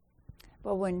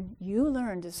 But when you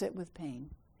learn to sit with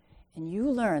pain, and you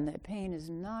learn that pain is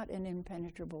not an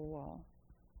impenetrable wall,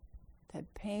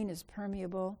 that pain is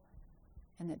permeable,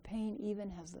 and that pain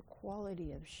even has the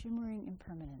quality of shimmering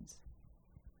impermanence,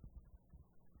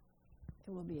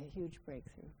 it will be a huge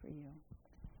breakthrough for you.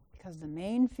 Because the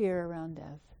main fear around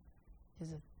death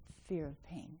is a fear of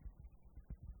pain.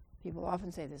 People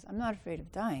often say this, I'm not afraid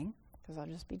of dying, because I'll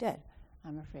just be dead.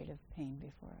 I'm afraid of pain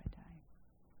before I die.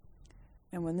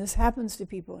 And when this happens to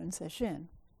people in Sesshin,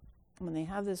 when they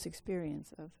have this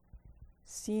experience of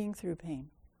seeing through pain,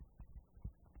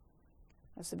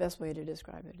 that's the best way to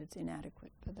describe it. It's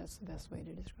inadequate, but that's the best way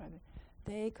to describe it.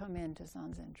 They come into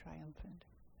Sanzen triumphant.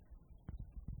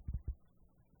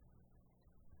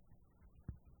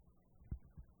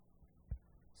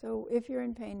 So if you're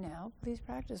in pain now, please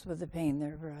practice with the pain.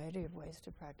 There are a variety of ways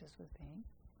to practice with pain.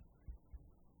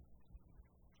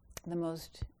 The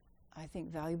most, I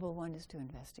think, valuable one is to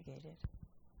investigate it.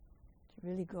 To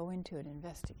really go into it,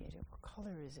 investigate it. What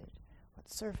color is it?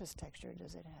 What surface texture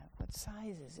does it have? What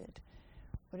size is it?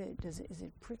 Is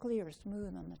it prickly or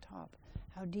smooth on the top?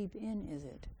 How deep in is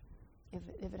it?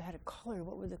 If it had a color,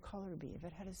 what would the color be? If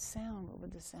it had a sound, what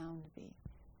would the sound be?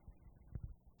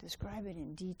 Describe it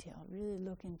in detail. Really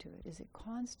look into it. Is it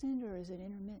constant or is it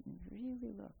intermittent?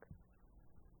 Really look.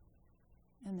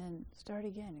 And then start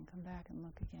again and come back and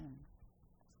look again.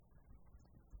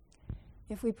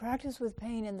 If we practice with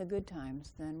pain in the good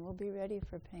times, then we'll be ready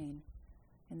for pain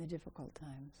in the difficult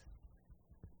times.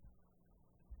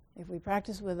 If we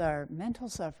practice with our mental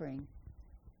suffering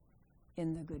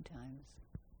in the good times,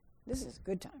 this is a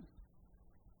good time.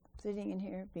 Sitting in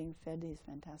here, being fed these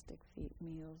fantastic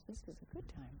meals, this is a good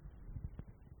time.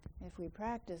 If we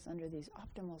practice under these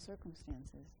optimal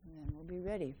circumstances, then we'll be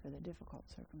ready for the difficult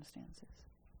circumstances.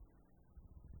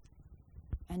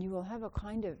 And you will have a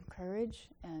kind of courage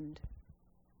and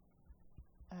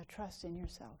trust in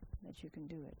yourself that you can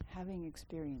do it, having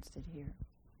experienced it here.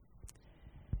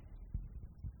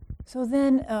 So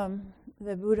then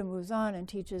the Buddha moves on and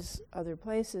teaches other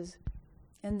places,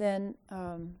 and then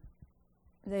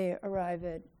they arrive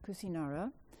at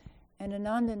Kusinara, and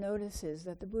Ananda notices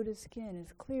that the Buddha's skin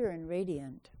is clear and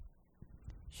radiant,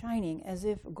 shining as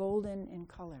if golden in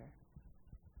color.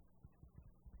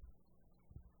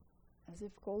 As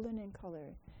if golden in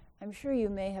color. I'm sure you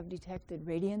may have detected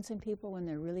radiance in people when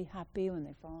they're really happy, when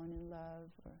they've fallen in love,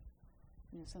 or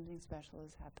something special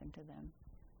has happened to them.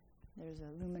 There's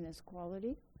a luminous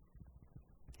quality.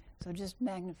 So just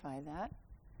magnify that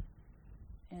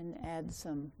and add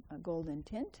some golden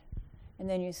tint. And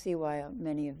then you see why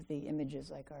many of the images,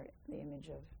 like the image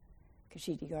of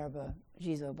Kshitigarbha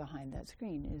Jizo behind that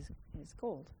screen, is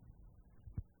gold.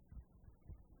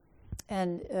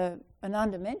 And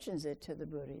Ananda mentions it to the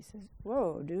Buddha. He says,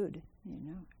 "Whoa, dude,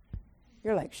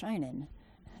 you're like shining."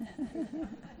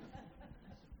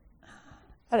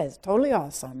 That is totally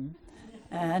awesome.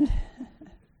 And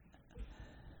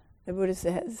the Buddha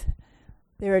says,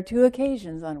 there are two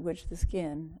occasions on which the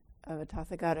skin of a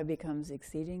Tathagata becomes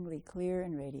exceedingly clear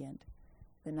and radiant: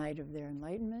 the night of their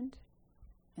enlightenment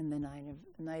and the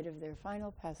night of their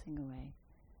final passing away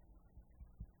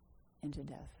into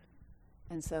death.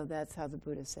 And so that's how the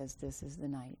Buddha says this is the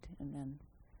night. And then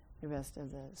the rest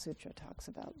of the sutra talks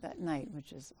about that night,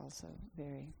 which is also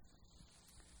very,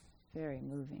 very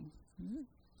moving. Mm-hmm.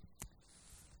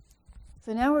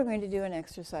 So now we're going to do an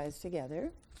exercise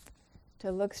together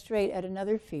to look straight at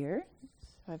another fear.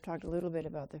 So I've talked a little bit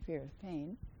about the fear of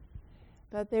pain.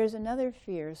 But there's another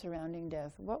fear surrounding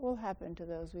death. What will happen to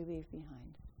those we leave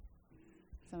behind?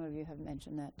 Some of you have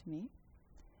mentioned that to me.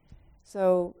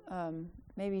 So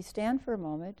maybe stand for a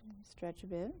moment, stretch a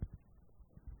bit.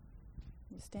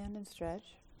 You stand and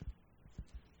stretch.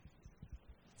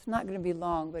 It's not going to be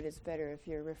long, but it's better if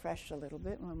you're refreshed a little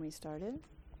bit when we started.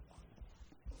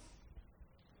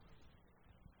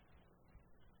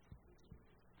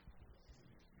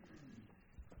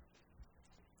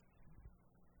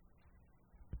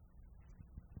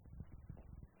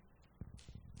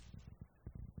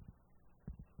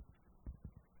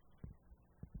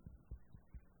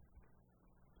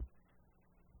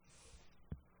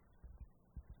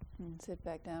 And sit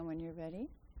back down when you're ready.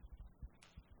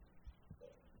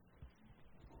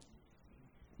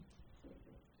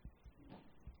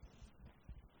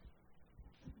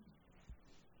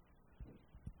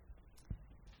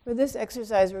 For this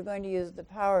exercise, we're going to use the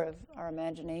power of our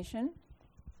imagination.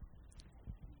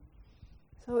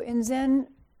 So in Zen,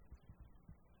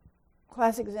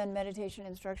 classic Zen meditation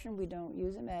instruction, we don't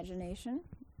use imagination,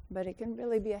 but it can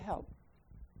really be a help.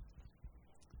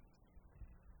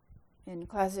 In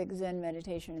classic Zen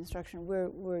meditation instruction,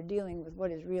 we're dealing with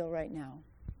what is real right now.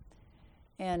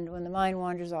 And when the mind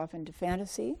wanders off into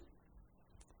fantasy,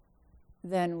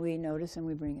 then we notice and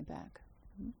we bring it back.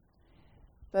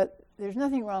 But there's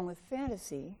nothing wrong with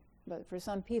fantasy, but for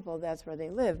some people, that's where they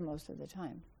live most of the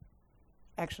time.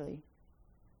 Actually,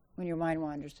 when your mind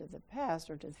wanders to the past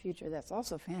or to the future, that's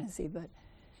also fantasy, but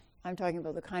I'm talking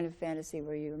about the kind of fantasy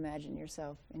where you imagine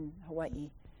yourself in Hawaii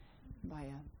by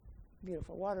a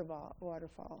beautiful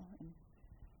waterfall, and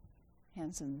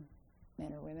handsome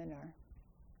men or women are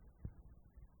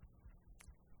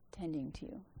tending to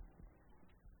you.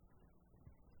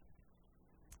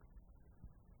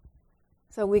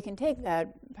 So we can take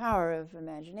that power of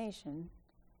imagination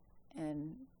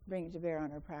and bring it to bear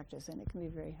on our practice, and it can be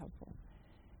very helpful.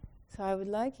 So I would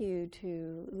like you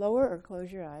to lower or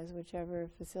close your eyes, whichever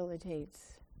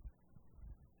facilitates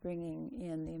bringing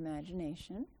in the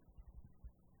imagination.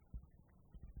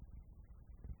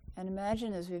 And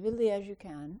imagine as vividly as you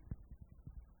can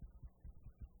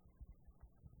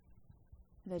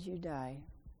that you die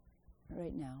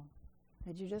right now,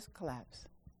 that you just collapse.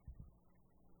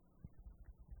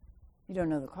 You don't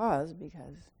know the cause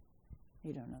because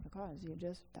you don't know the cause. You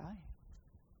just die.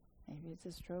 Maybe it's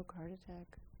a stroke, heart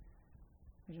attack.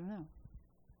 We don't know.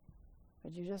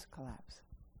 But you just collapse.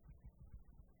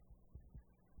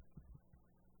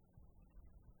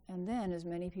 And then, as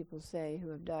many people say who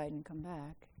have died and come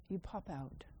back, you pop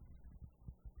out.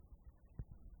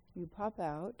 You pop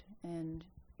out and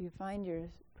you find your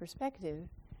perspective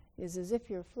is as if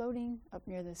you're floating up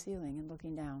near the ceiling and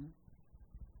looking down.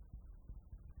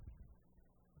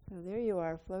 So there you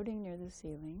are, floating near the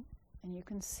ceiling, and you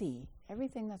can see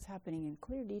everything that's happening in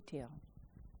clear detail.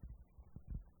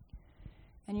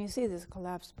 And you see this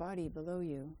collapsed body below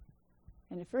you.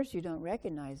 And at first you don't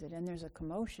recognize it, and there's a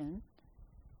commotion.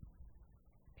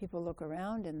 People look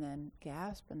around and then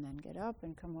gasp and then get up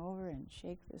and come over and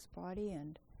shake this body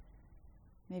and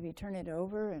maybe turn it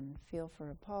over and feel for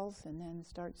a pulse and then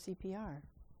start CPR.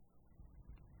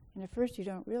 And at first you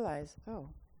don't realize, oh,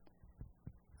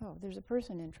 oh, there's a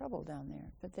person in trouble down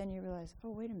there. But then you realize,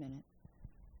 oh, wait a minute,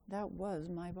 that was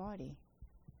my body.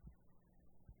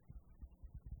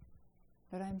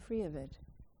 But I'm free of it.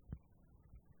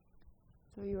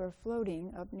 So you are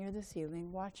floating up near the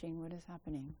ceiling, watching what is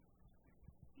happening.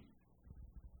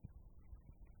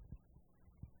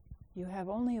 You have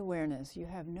only awareness. You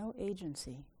have no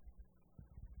agency.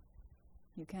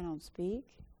 You cannot speak.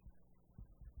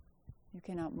 You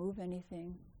cannot move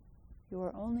anything. You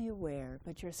are only aware,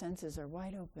 but your senses are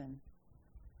wide open.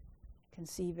 You can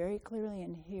see very clearly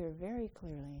and hear very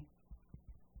clearly.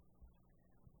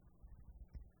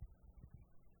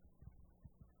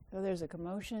 So there's a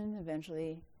commotion.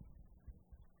 Eventually,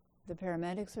 the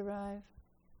paramedics arrive.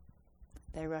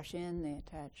 They rush in. They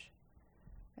attach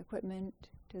equipment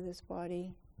to this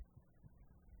body.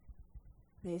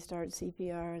 They start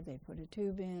CPR. They put a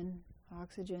tube in,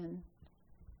 oxygen,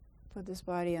 put this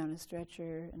body on a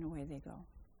stretcher, and away they go.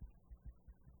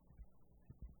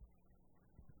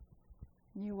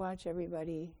 And you watch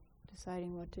everybody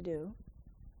deciding what to do,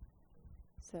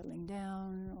 settling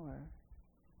down or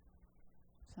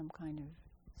some kind of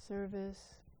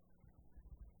service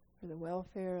for the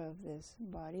welfare of this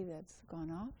body that's gone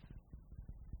off,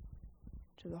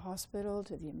 to the hospital,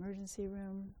 to the emergency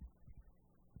room.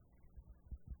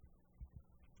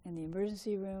 In the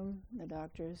emergency room, the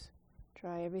doctors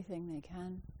try everything they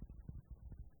can,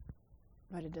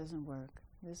 but it doesn't work.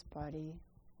 This body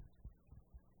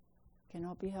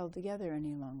cannot be held together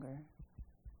any longer.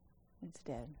 It's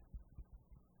dead.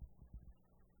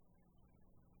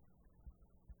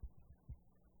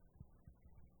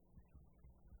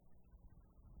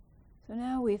 So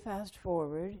now we fast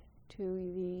forward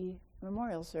to the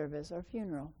memorial service or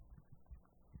funeral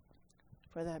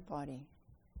for that body.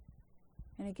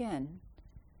 And again,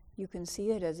 you can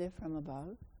see it as if from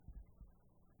above.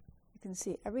 You can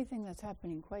see everything that's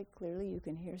happening quite clearly. You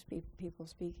can hear people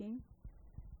speaking,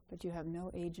 but you have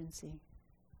no agency,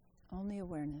 only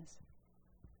awareness.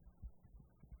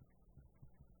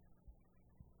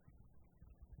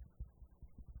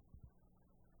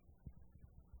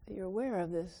 But you're aware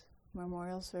of this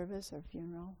memorial service or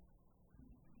funeral.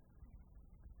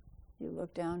 You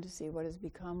look down to see what has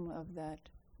become of that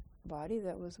body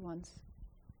that was once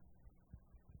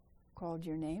called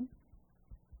your name.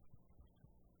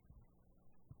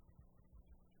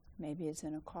 Maybe it's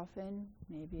in a coffin,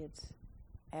 maybe it's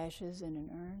ashes in an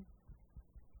urn.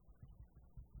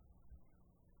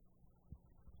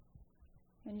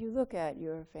 And you look at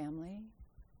your family,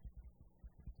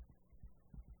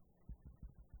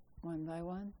 one by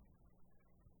one.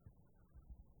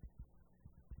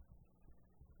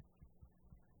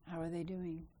 How are they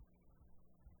doing?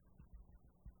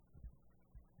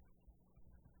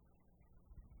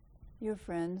 Your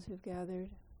friends who've gathered.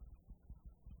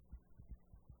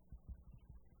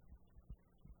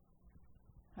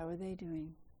 How are they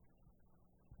doing?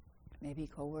 Maybe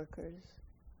co-workers.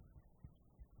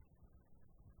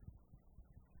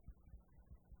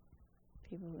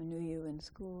 People who knew you in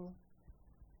school.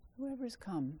 Whoever's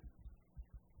come.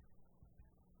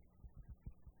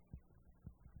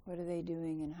 What are they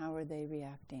doing and how are they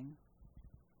reacting?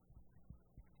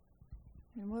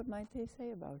 And what might they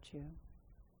say about you?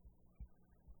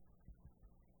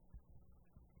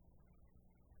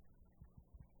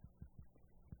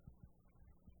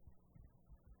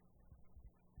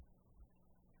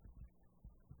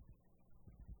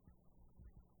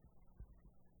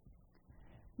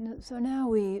 So now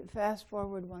we fast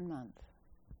forward 1 month.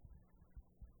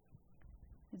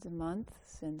 It's a month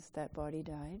since that body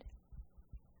died.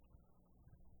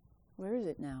 Where is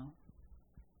it now?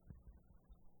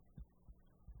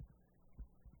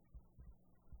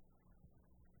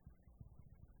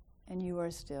 And you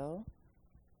are still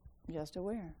just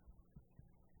aware.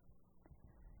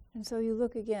 And so you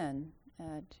look again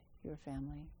at your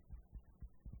family.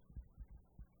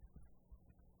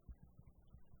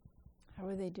 How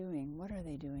are they doing? What are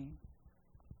they doing?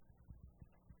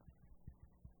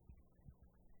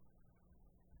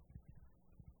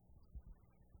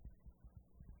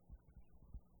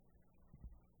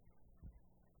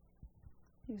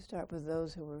 You start with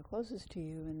those who were closest to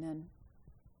you, and then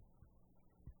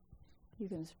you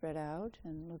can spread out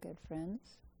and look at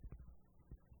friends,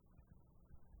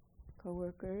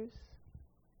 co-workers.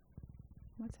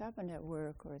 What's happened at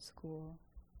work or at school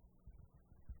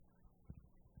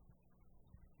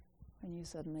when you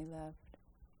suddenly left?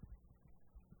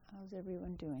 How's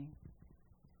everyone doing?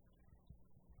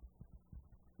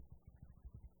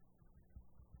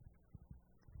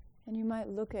 And you might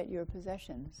look at your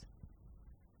possessions,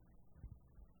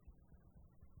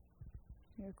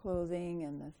 your clothing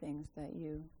and the things that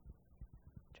you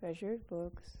treasured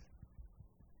books,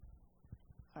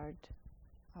 art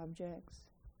objects,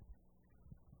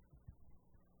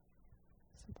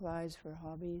 supplies for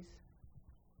hobbies.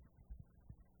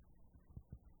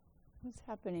 What's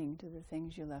happening to the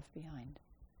things you left behind?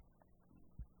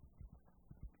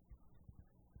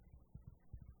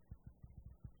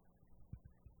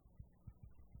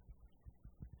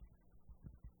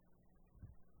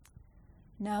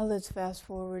 Now let's fast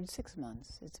forward 6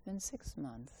 months. It's been 6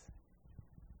 months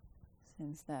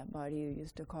since that body you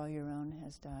used to call your own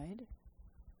has died.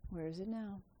 Where is it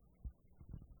now?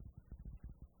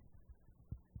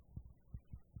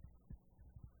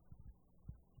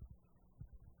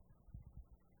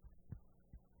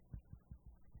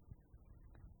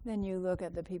 Then you look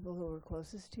at the people who were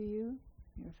closest to you,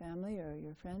 your family or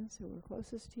your friends who were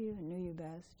closest to you and knew you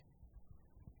best.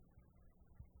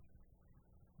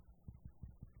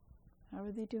 How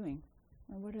are they doing?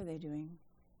 Or what are they doing?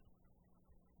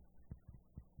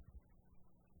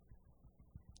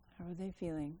 How are they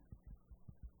feeling?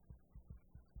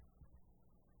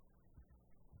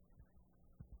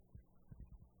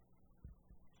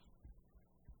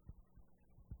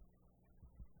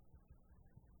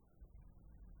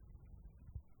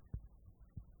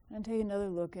 And take another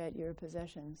look at your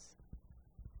possessions.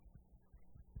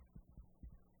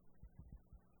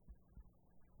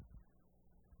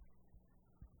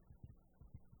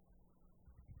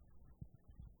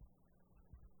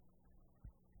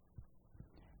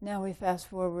 Now we fast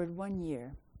forward 1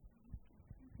 year.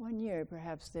 1 year,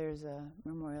 perhaps there's a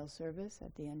memorial service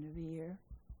at the end of the year.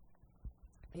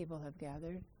 People have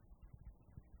gathered.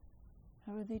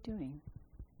 How are they doing?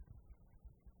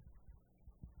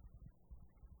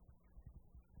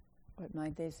 What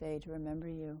might they say to remember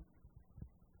you?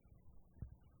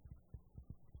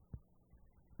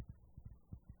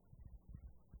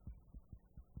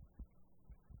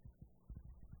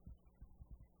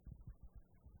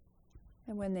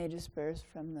 And when they disperse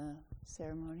from the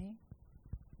ceremony,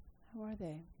 how are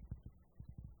they?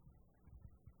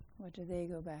 What do they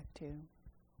go back to?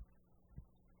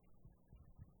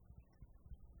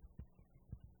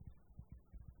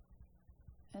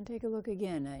 And take a look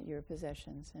again at your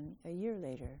possessions and a year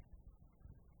later.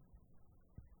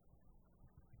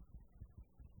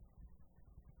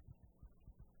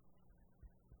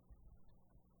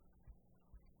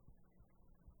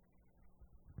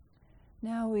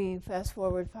 Now we fast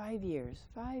forward 5 years.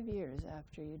 5 years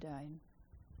after you died,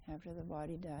 after the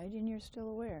body died, and you're still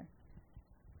aware.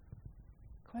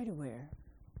 Quite aware.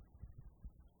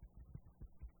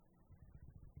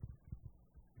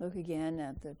 Look again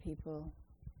at the people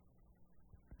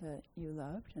that you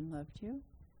loved and loved you.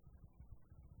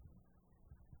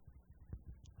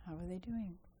 How are they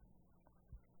doing?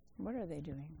 What are they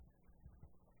doing?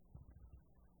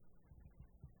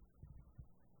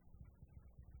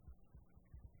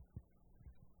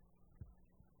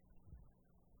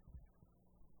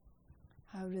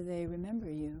 How do they remember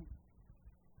you?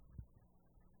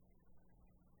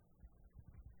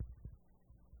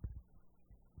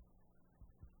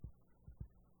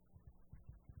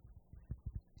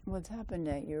 What's happened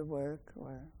at your work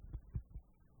or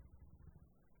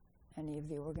any of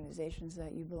the organizations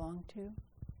that you belong to?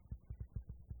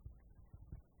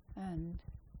 And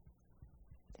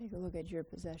take a look at your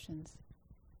possessions,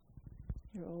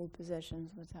 your old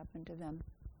possessions, what's happened to them.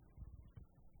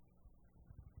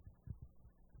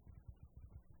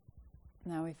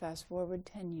 Now we fast forward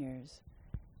 10 years.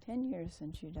 10 years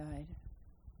since you died.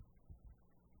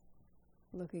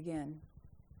 Look again.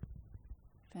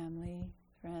 Family,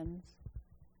 friends,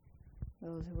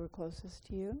 those who were closest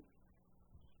to you.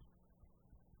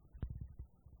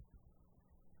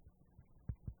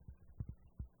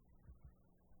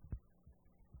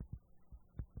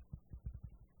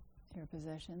 Your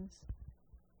possessions.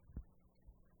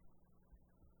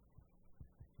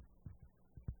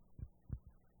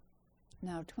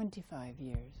 Now 25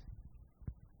 years.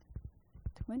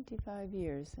 25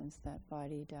 years since that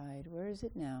body died. Where is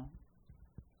it now?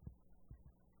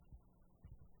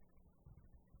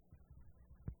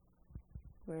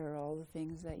 Where are all the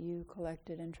things that you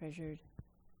collected and treasured?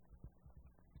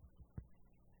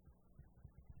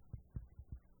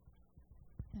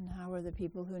 And how are the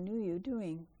people who knew you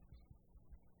doing?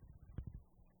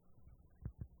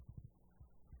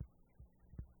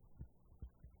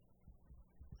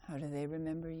 How do they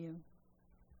remember you?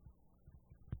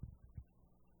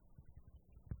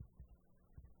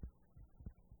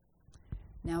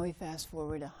 Now we fast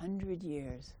forward 100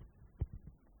 years.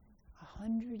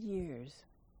 100 years.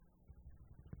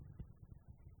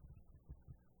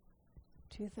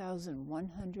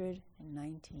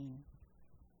 2119.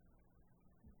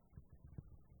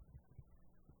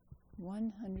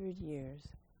 100 years.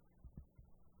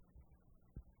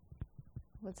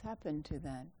 What's happened to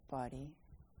that body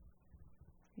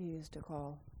you used to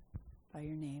call by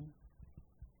your name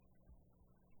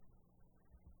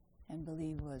and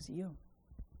believe was you?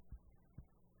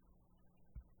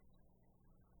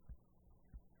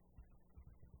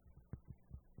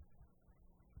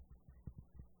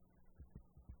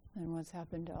 And what's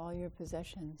happened to all your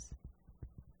possessions,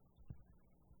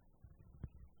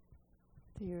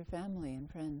 to your family and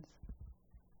friends?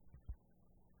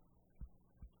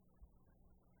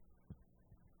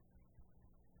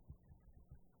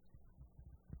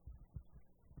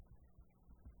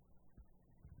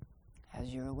 Has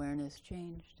your awareness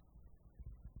changed?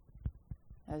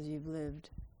 As you've lived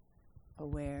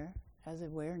aware, as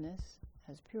awareness,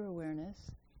 as pure awareness,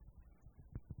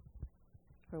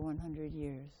 for 100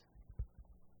 years.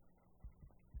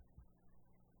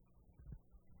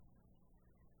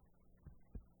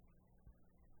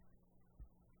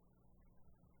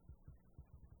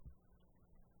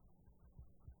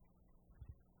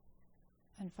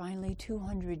 And finally,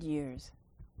 200 years,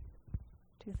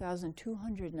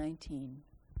 2219,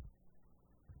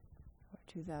 or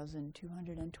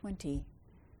 2220.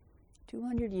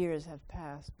 200 years have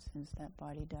passed since that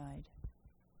body died.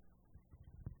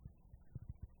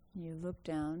 You look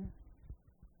down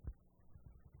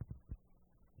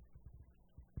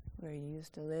where you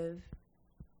used to live,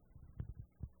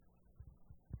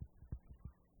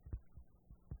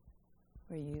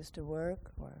 where you used to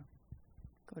work or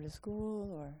go to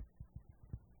school or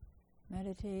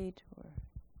meditate or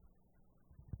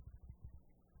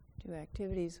do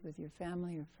activities with your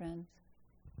family or friends.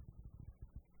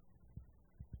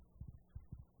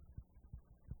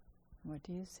 What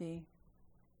do you see?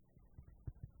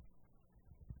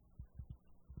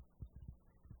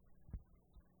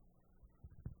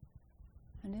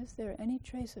 And is there any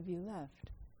trace of you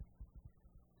left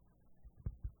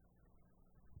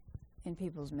in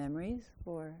people's memories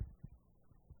or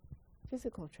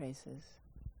physical traces?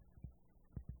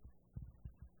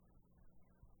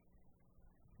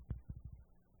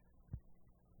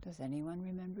 Does anyone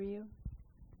remember you?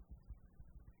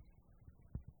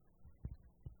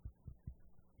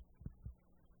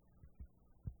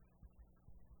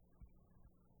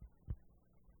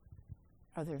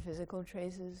 Are there physical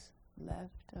traces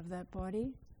left of that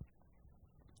body?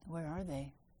 Where are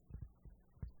they?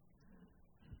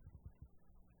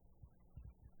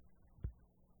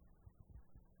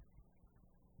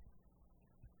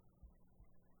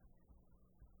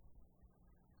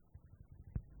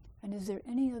 And is there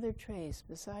any other trace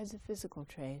besides the physical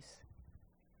trace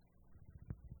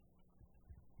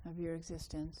of your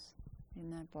existence in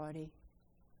that body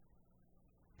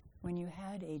when you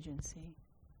had agency?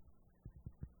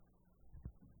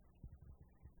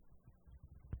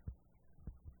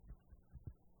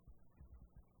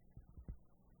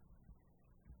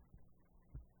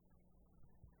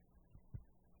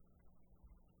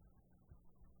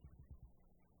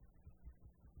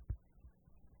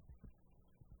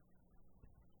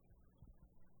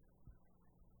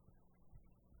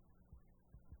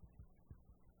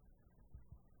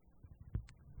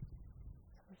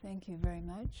 Thank you very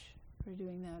much for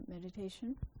doing that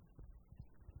meditation.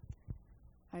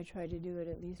 I try to do it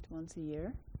at least once a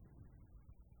year.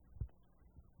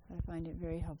 I find it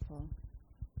very helpful,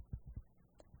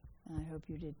 and I hope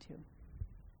you did too.